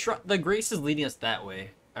 the grace is leading us that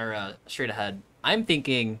way, or straight ahead. I'm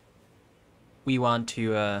thinking we want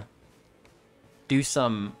to do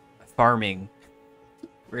some farming.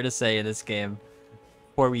 We're gonna say in this game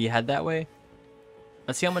before we head that way.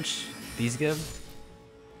 Let's see how much these give.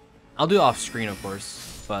 I'll do it off screen, of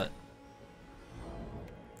course, but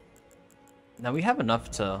now we have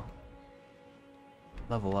enough to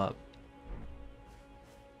level up.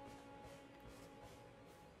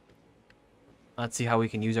 Let's see how we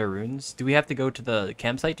can use our runes. Do we have to go to the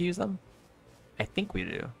campsite to use them? I think we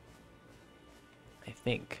do. I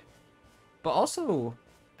think. But also,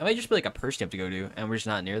 it might just be like a person you have to go to, and we're just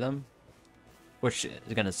not near them. Which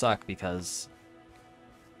is gonna suck because,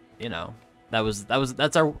 you know,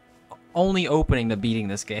 that's our only opening to beating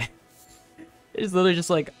this game. It's literally just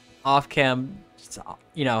like off cam, just,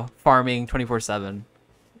 you know, farming 24/7,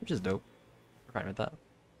 which is dope. We're fine with that.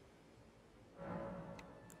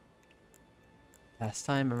 Last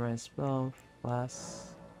time, memorize spell,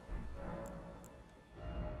 flask.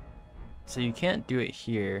 So you can't do it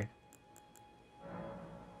here.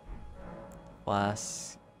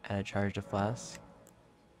 Flask, add a charge to flask.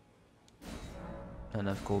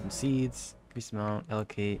 Enough golden seeds, increase amount,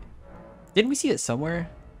 allocate. Didn't we see it somewhere?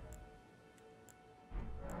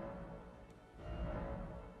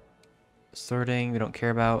 Sorting, we don't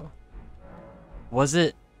care about. Was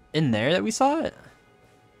it in there that we saw it?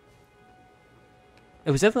 It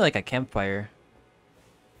was definitely like a campfire.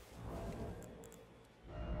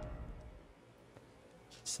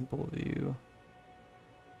 Simple view.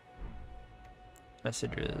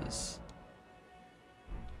 Messages.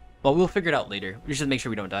 Well, we'll figure it out later. We should make sure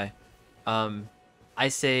we don't die. I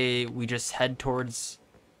say we just head towards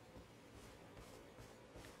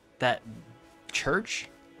that church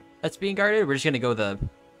that's being guarded. We're just gonna go the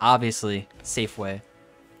obviously safe way.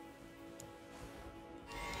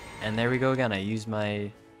 And there we go again. I used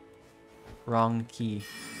my wrong key.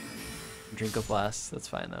 Drink a flask. That's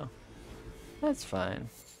fine though. That's fine.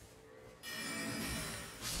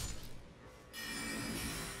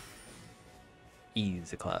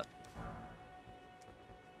 Easy clap.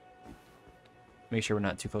 Make sure we're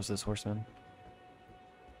not too close to this horseman.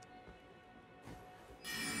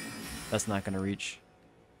 That's not gonna reach.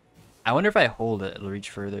 I wonder if I hold it, it'll reach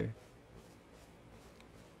further.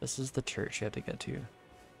 This is the church you have to get to.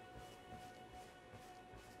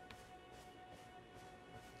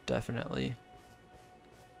 Definitely.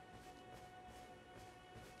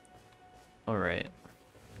 Alright.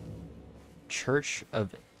 Church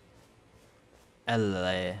of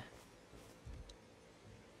LA.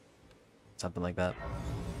 Something like that.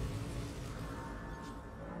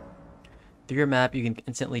 Through your map, you can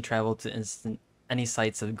instantly travel to any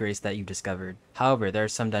sites of grace that you've discovered. However, there are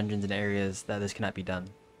some dungeons and areas that this cannot be done.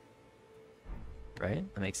 Right?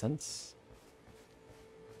 That makes sense.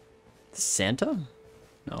 Santa?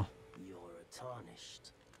 No. You're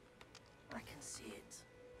tarnished. I can see it.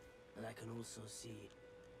 And I can also see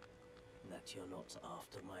that you're not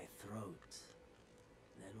after my throat.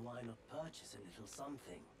 Then why not purchase a little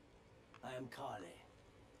something? I am Kale,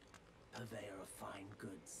 purveyor of fine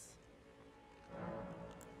goods.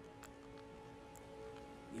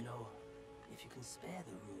 You know, if you can spare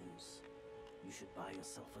the runes, you should buy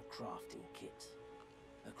yourself a crafting kit.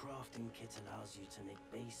 A crafting kit allows you to make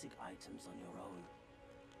basic items on your own.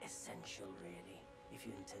 Essential, really, if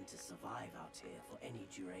you intend to survive out here for any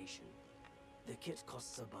duration. The kit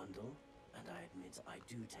costs a bundle, and I admit I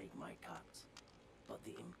do take my cut. But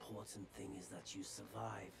the important thing is that you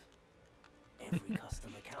survive. Every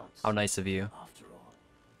customer counts. How nice of you. After all.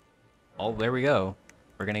 Oh, there we go.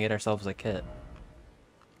 We're gonna get ourselves a kit.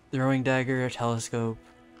 Throwing dagger, telescope.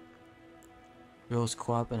 Rules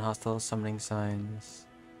co-op and hostile summoning signs.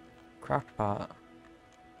 Craft pot.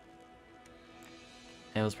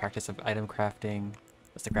 Enables practice of item crafting.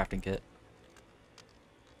 What's the crafting kit?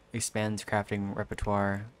 Expands crafting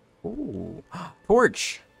repertoire. Ooh.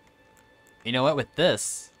 Torch! You know what? With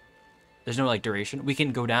this, there's no like duration. We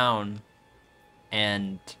can go down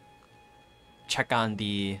and check on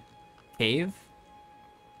the cave.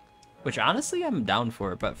 Which honestly I'm down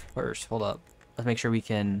for, but first, hold up. Let's make sure we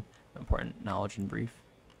can important knowledge and brief.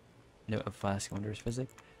 Note of flask wondrous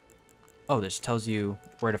physics. Oh, this tells you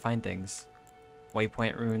where to find things.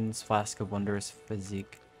 Waypoint runes, flask of wondrous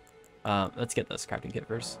physique. Let's get this crafting kit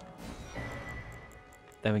first.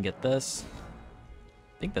 Then we get this.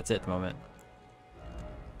 I think that's it at the moment.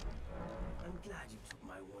 I'm glad you took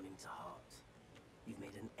my warning to heart. You've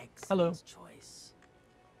made an excellent Hello. choice.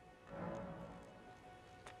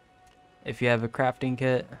 If you have a crafting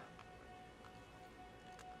kit,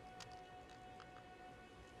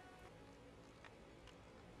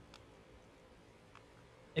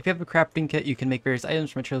 you can make various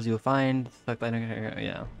items from materials you'll find. Yeah,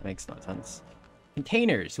 that makes no sense.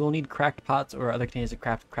 Containers. You will need cracked pots or other containers to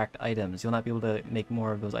craft cracked items. You'll not be able to make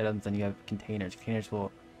more of those items than you have containers. Containers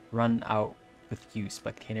will run out with use,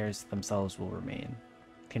 but containers themselves will remain.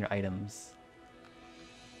 Container items.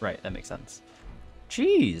 Right, that makes sense.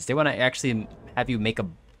 Jeez, they want to actually have you make a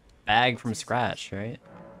bag from scratch, right?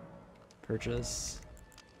 Purchase.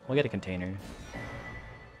 We'll get a container.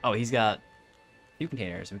 Oh, he's got 2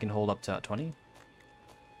 containers. We can hold up to 20.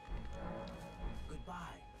 Goodbye.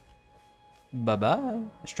 Bye-bye.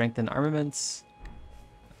 Strengthen armaments.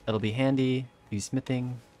 That'll be handy. Use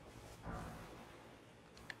smithing.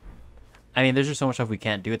 I mean, there's just so much stuff we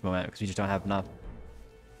can't do at the moment because we just don't have enough.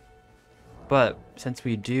 But since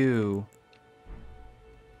we do...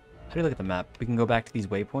 How do you look at the map? We can go back to these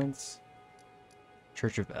waypoints.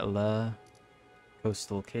 Church of Ella.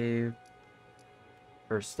 Coastal Cave.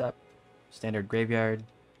 First step. Standard graveyard.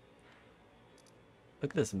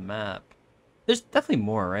 Look at this map. There's definitely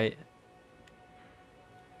more, right?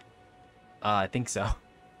 I think so.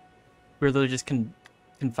 We're literally just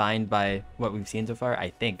confined by what we've seen so far.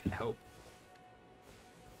 I think. I hope.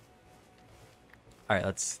 All right,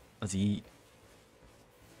 let's eat.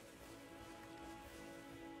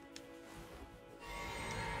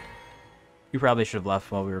 We probably should have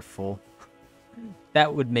left while we were full.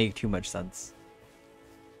 That would make too much sense.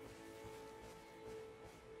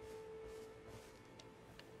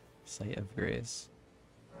 Site of Grace.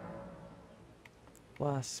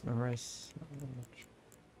 Blast, memorize.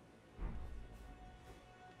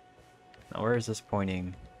 Now, where is this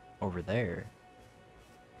pointing? Over there.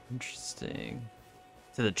 Interesting.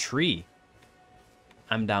 To the tree.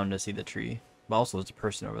 I'm down to see the tree. But also, there's a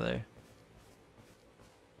person over there.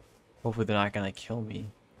 Hopefully, they're not gonna kill me.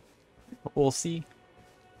 We'll see.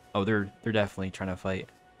 Oh, they're definitely trying to fight.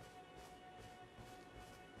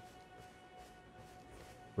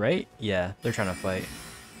 Right? Yeah, they're trying to fight.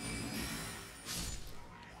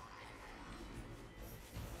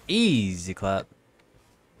 Easy clap.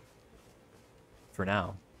 For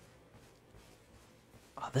now.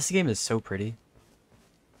 Oh, this game is so pretty.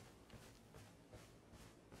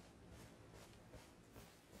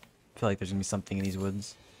 I feel like there's gonna be something in these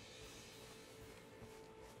woods.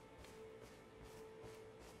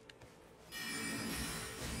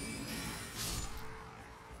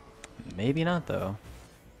 Maybe not, though.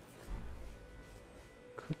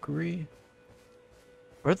 Cookery?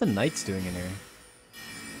 What are the knights doing in here?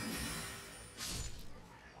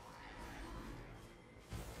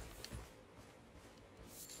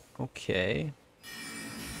 Okay.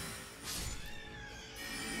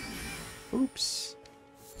 Oops.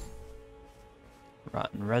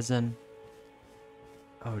 Rotten resin.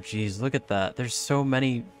 Oh, geez, look at that. There's so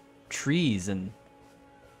many trees and...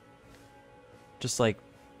 just like...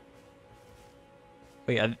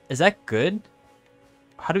 Wait, is that good?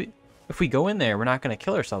 How do we... If we go in there, we're not going to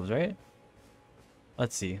kill ourselves, right?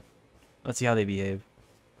 Let's see. Let's see how they behave.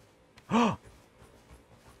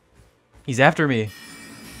 He's after me.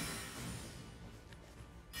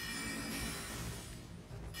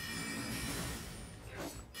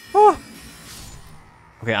 Oh!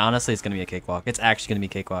 Okay, honestly, it's going to be a cakewalk. It's actually going to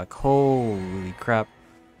be a cakewalk. Holy crap.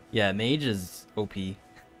 Yeah, mage is OP.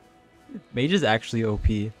 Mage is actually OP,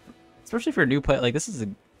 especially for a new play. Like this is a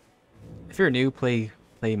if you're a new play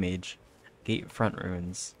mage, gate front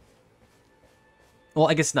runes. Well,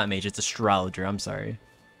 I guess it's not mage, it's astrologer. I'm sorry.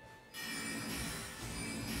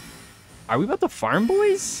 Are we about to farm,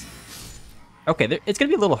 boys? Okay, it's gonna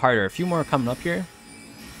be a little harder. A few more coming up here,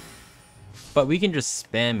 but we can just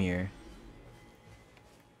spam here,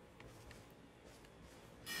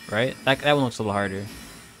 right? That one looks a little harder.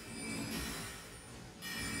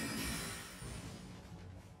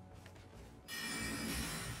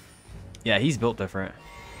 Yeah, he's built different.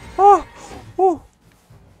 Oh, oh.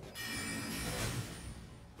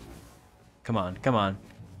 Come on, come on.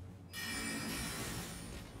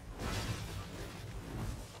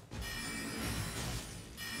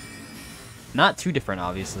 Not too different,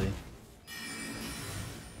 obviously.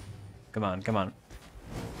 Come on, come on.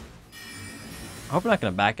 I hope we're not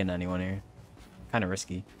gonna back into anyone here. Kind of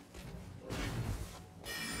risky.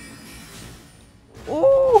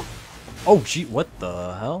 Oh! Oh, gee, what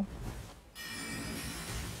the hell?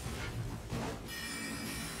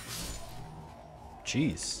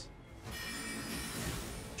 Jeez.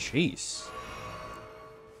 Jeez.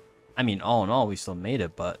 I mean, all in all, we still made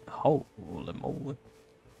it, but holy moly.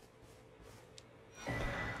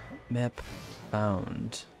 Map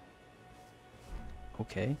found.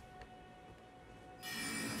 Okay.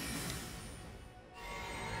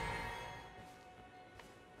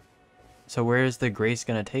 So where is the grace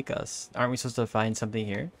gonna take us? Aren't we supposed to find something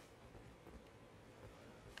here?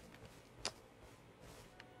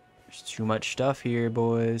 There's too much stuff here,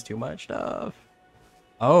 boys. Too much stuff.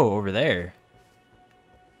 Oh, over there.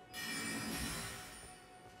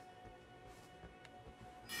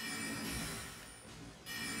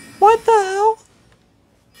 What the hell?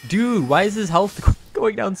 Dude, why is his health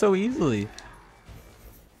going down so easily?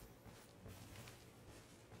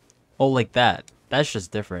 Oh, like that. That's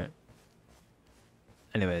just different.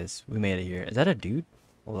 Anyways, we made it here. Is that a dude?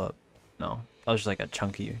 Hold up. No. That was just like a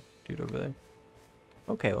chunky dude over there.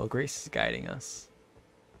 Okay, well, Grace is guiding us.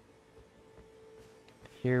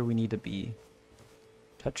 Here we need to be.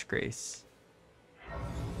 Touch Grace.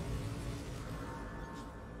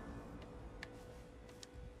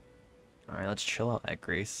 Alright, let's chill out at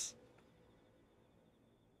Grace.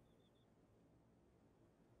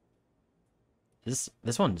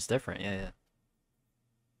 This one's different, yeah.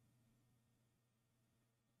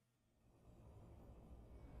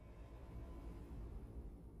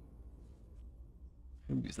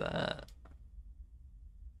 Who's that?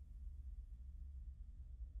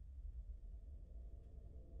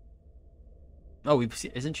 Oh,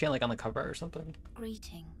 isn't she like on the cover or something?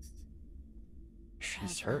 Greetings.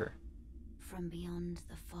 She's Traveler her. from beyond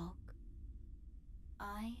the fog.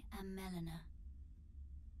 I am Melina.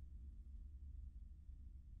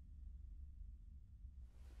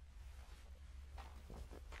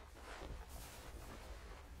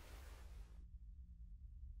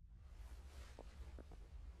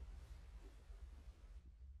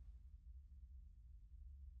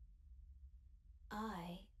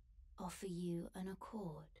 I offer you an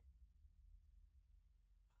accord.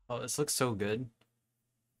 Oh, this looks so good.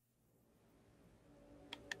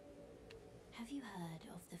 Have you heard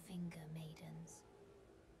of the Finger Maidens?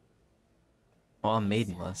 Well, I'm They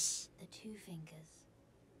maidenless. serve the Two Fingers,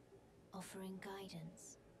 offering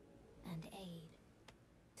guidance and aid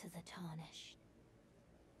to the tarnished.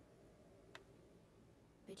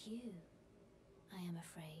 But you, I am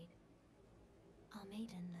afraid, are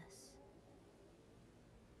maidenless.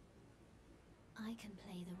 I can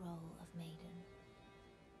play the role of maiden,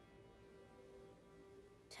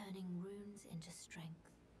 turning runes into strength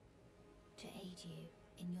to aid you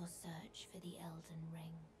in your search for the Elden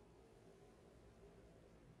Ring.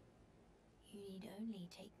 You need only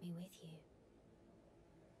take me with you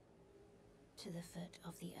to the foot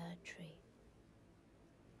of the Erd Tree.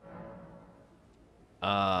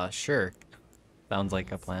 Sure. Sounds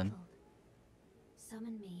like a It's plan. settled.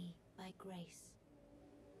 Summon me by grace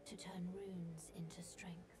to turn runes into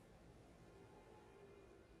strength.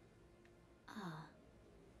 Ah,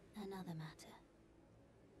 another matter.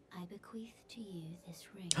 I bequeath to you this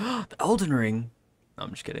ring. The Elden Ring! No,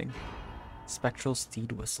 I'm just kidding. Spectral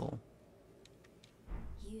Steed Whistle.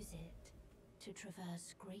 Use it to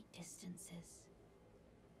traverse great distances.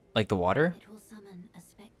 Like the water? It will summon a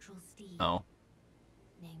spectral steed Oh.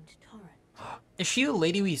 named Torrent. Is she the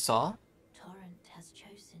lady we saw Torrent has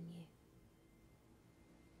chosen you.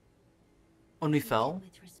 when we Treat it fell?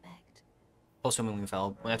 with respect. Also when we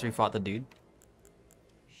fell. After we fought the dude.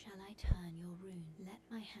 Shall I turn your rune? Let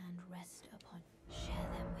my hand rest upon. Share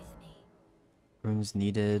them with me. Runes Your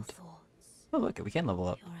needed. thoughts, Oh, look, we can level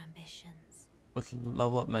up. your ambitions. With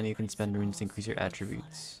level up money, you can spend runes to increase your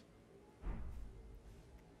attributes.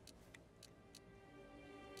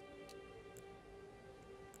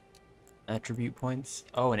 Attribute points.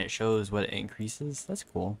 Oh, and it shows what it increases. That's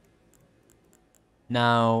cool.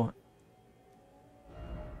 Now,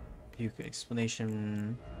 you can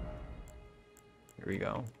explanation. Here we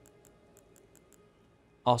go.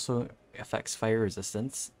 Also affects fire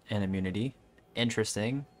resistance and immunity.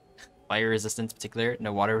 Interesting. Fire resistance in particular,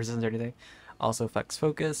 no water resistance or anything. Also affects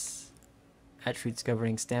focus. Attributes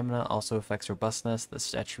governing stamina also affects robustness.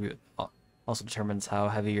 This attribute also determines how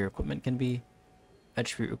heavy your equipment can be.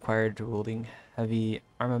 Attribute required to wielding heavy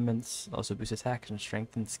armaments also boosts attack and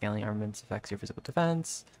strength, and scaling armaments affects your physical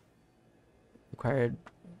defense. Required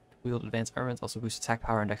to wield advanced armaments also boosts attack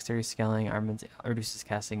power and dexterity. Scaling armaments reduces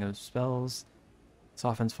casting of spells.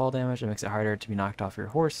 Softens fall damage and makes it harder to be knocked off your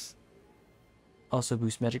horse. Also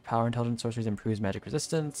boosts magic power, intelligence, sorceries, improves magic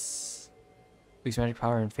resistance. Boosts magic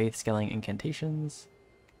power and faith scaling incantations.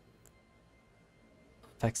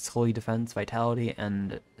 Affects holy defense, vitality,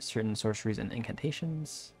 and certain sorceries and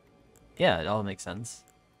incantations. Yeah, it all makes sense.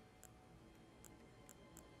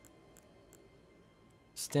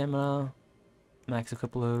 Stamina, max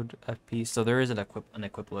equip load, FP. So there is an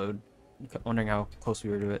equip load. I'm wondering how close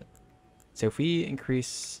we were to it. So if we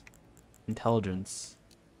increase intelligence,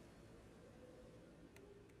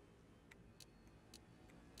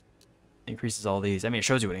 increases all these. I mean, it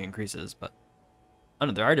shows you what it increases, but I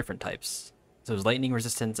don't know. There are different types. So there's lightning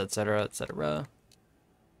resistance, etc., etc.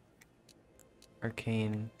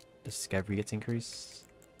 Arcane discovery gets increased.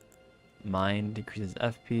 Mind increases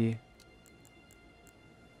FP.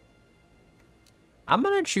 I'm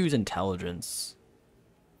gonna choose intelligence.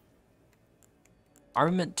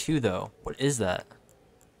 Armament 2 though. What is that?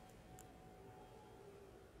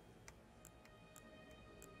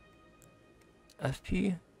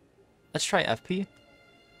 FP? Let's try FP.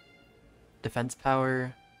 Defense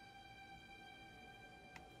power.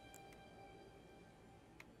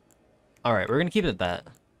 Alright, we're gonna keep it at that.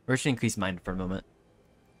 We're just gonna increase mind for a moment.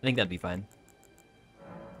 I think that'd be fine.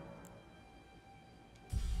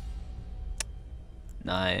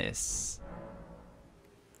 Nice.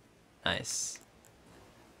 Nice.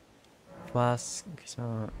 Flask.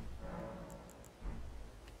 Alright,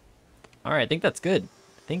 I think that's good.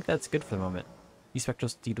 I think that's good for the moment. Use Spectral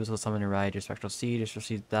Seed will summon a ride. Your Spectral Seed. Your Spectral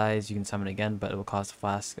Seed dies. You can summon again, but it will cost a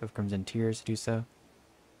Flask of Crimson Tears to do so.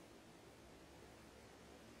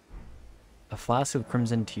 A Flask of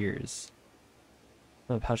Crimson Tears.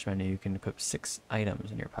 From the pouch menu, you can equip 6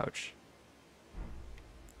 items in your pouch.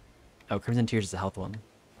 Oh, Crimson Tears is the health one.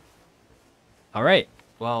 Alright,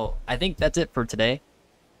 well, I think that's it for today.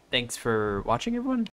 Thanks for watching, everyone.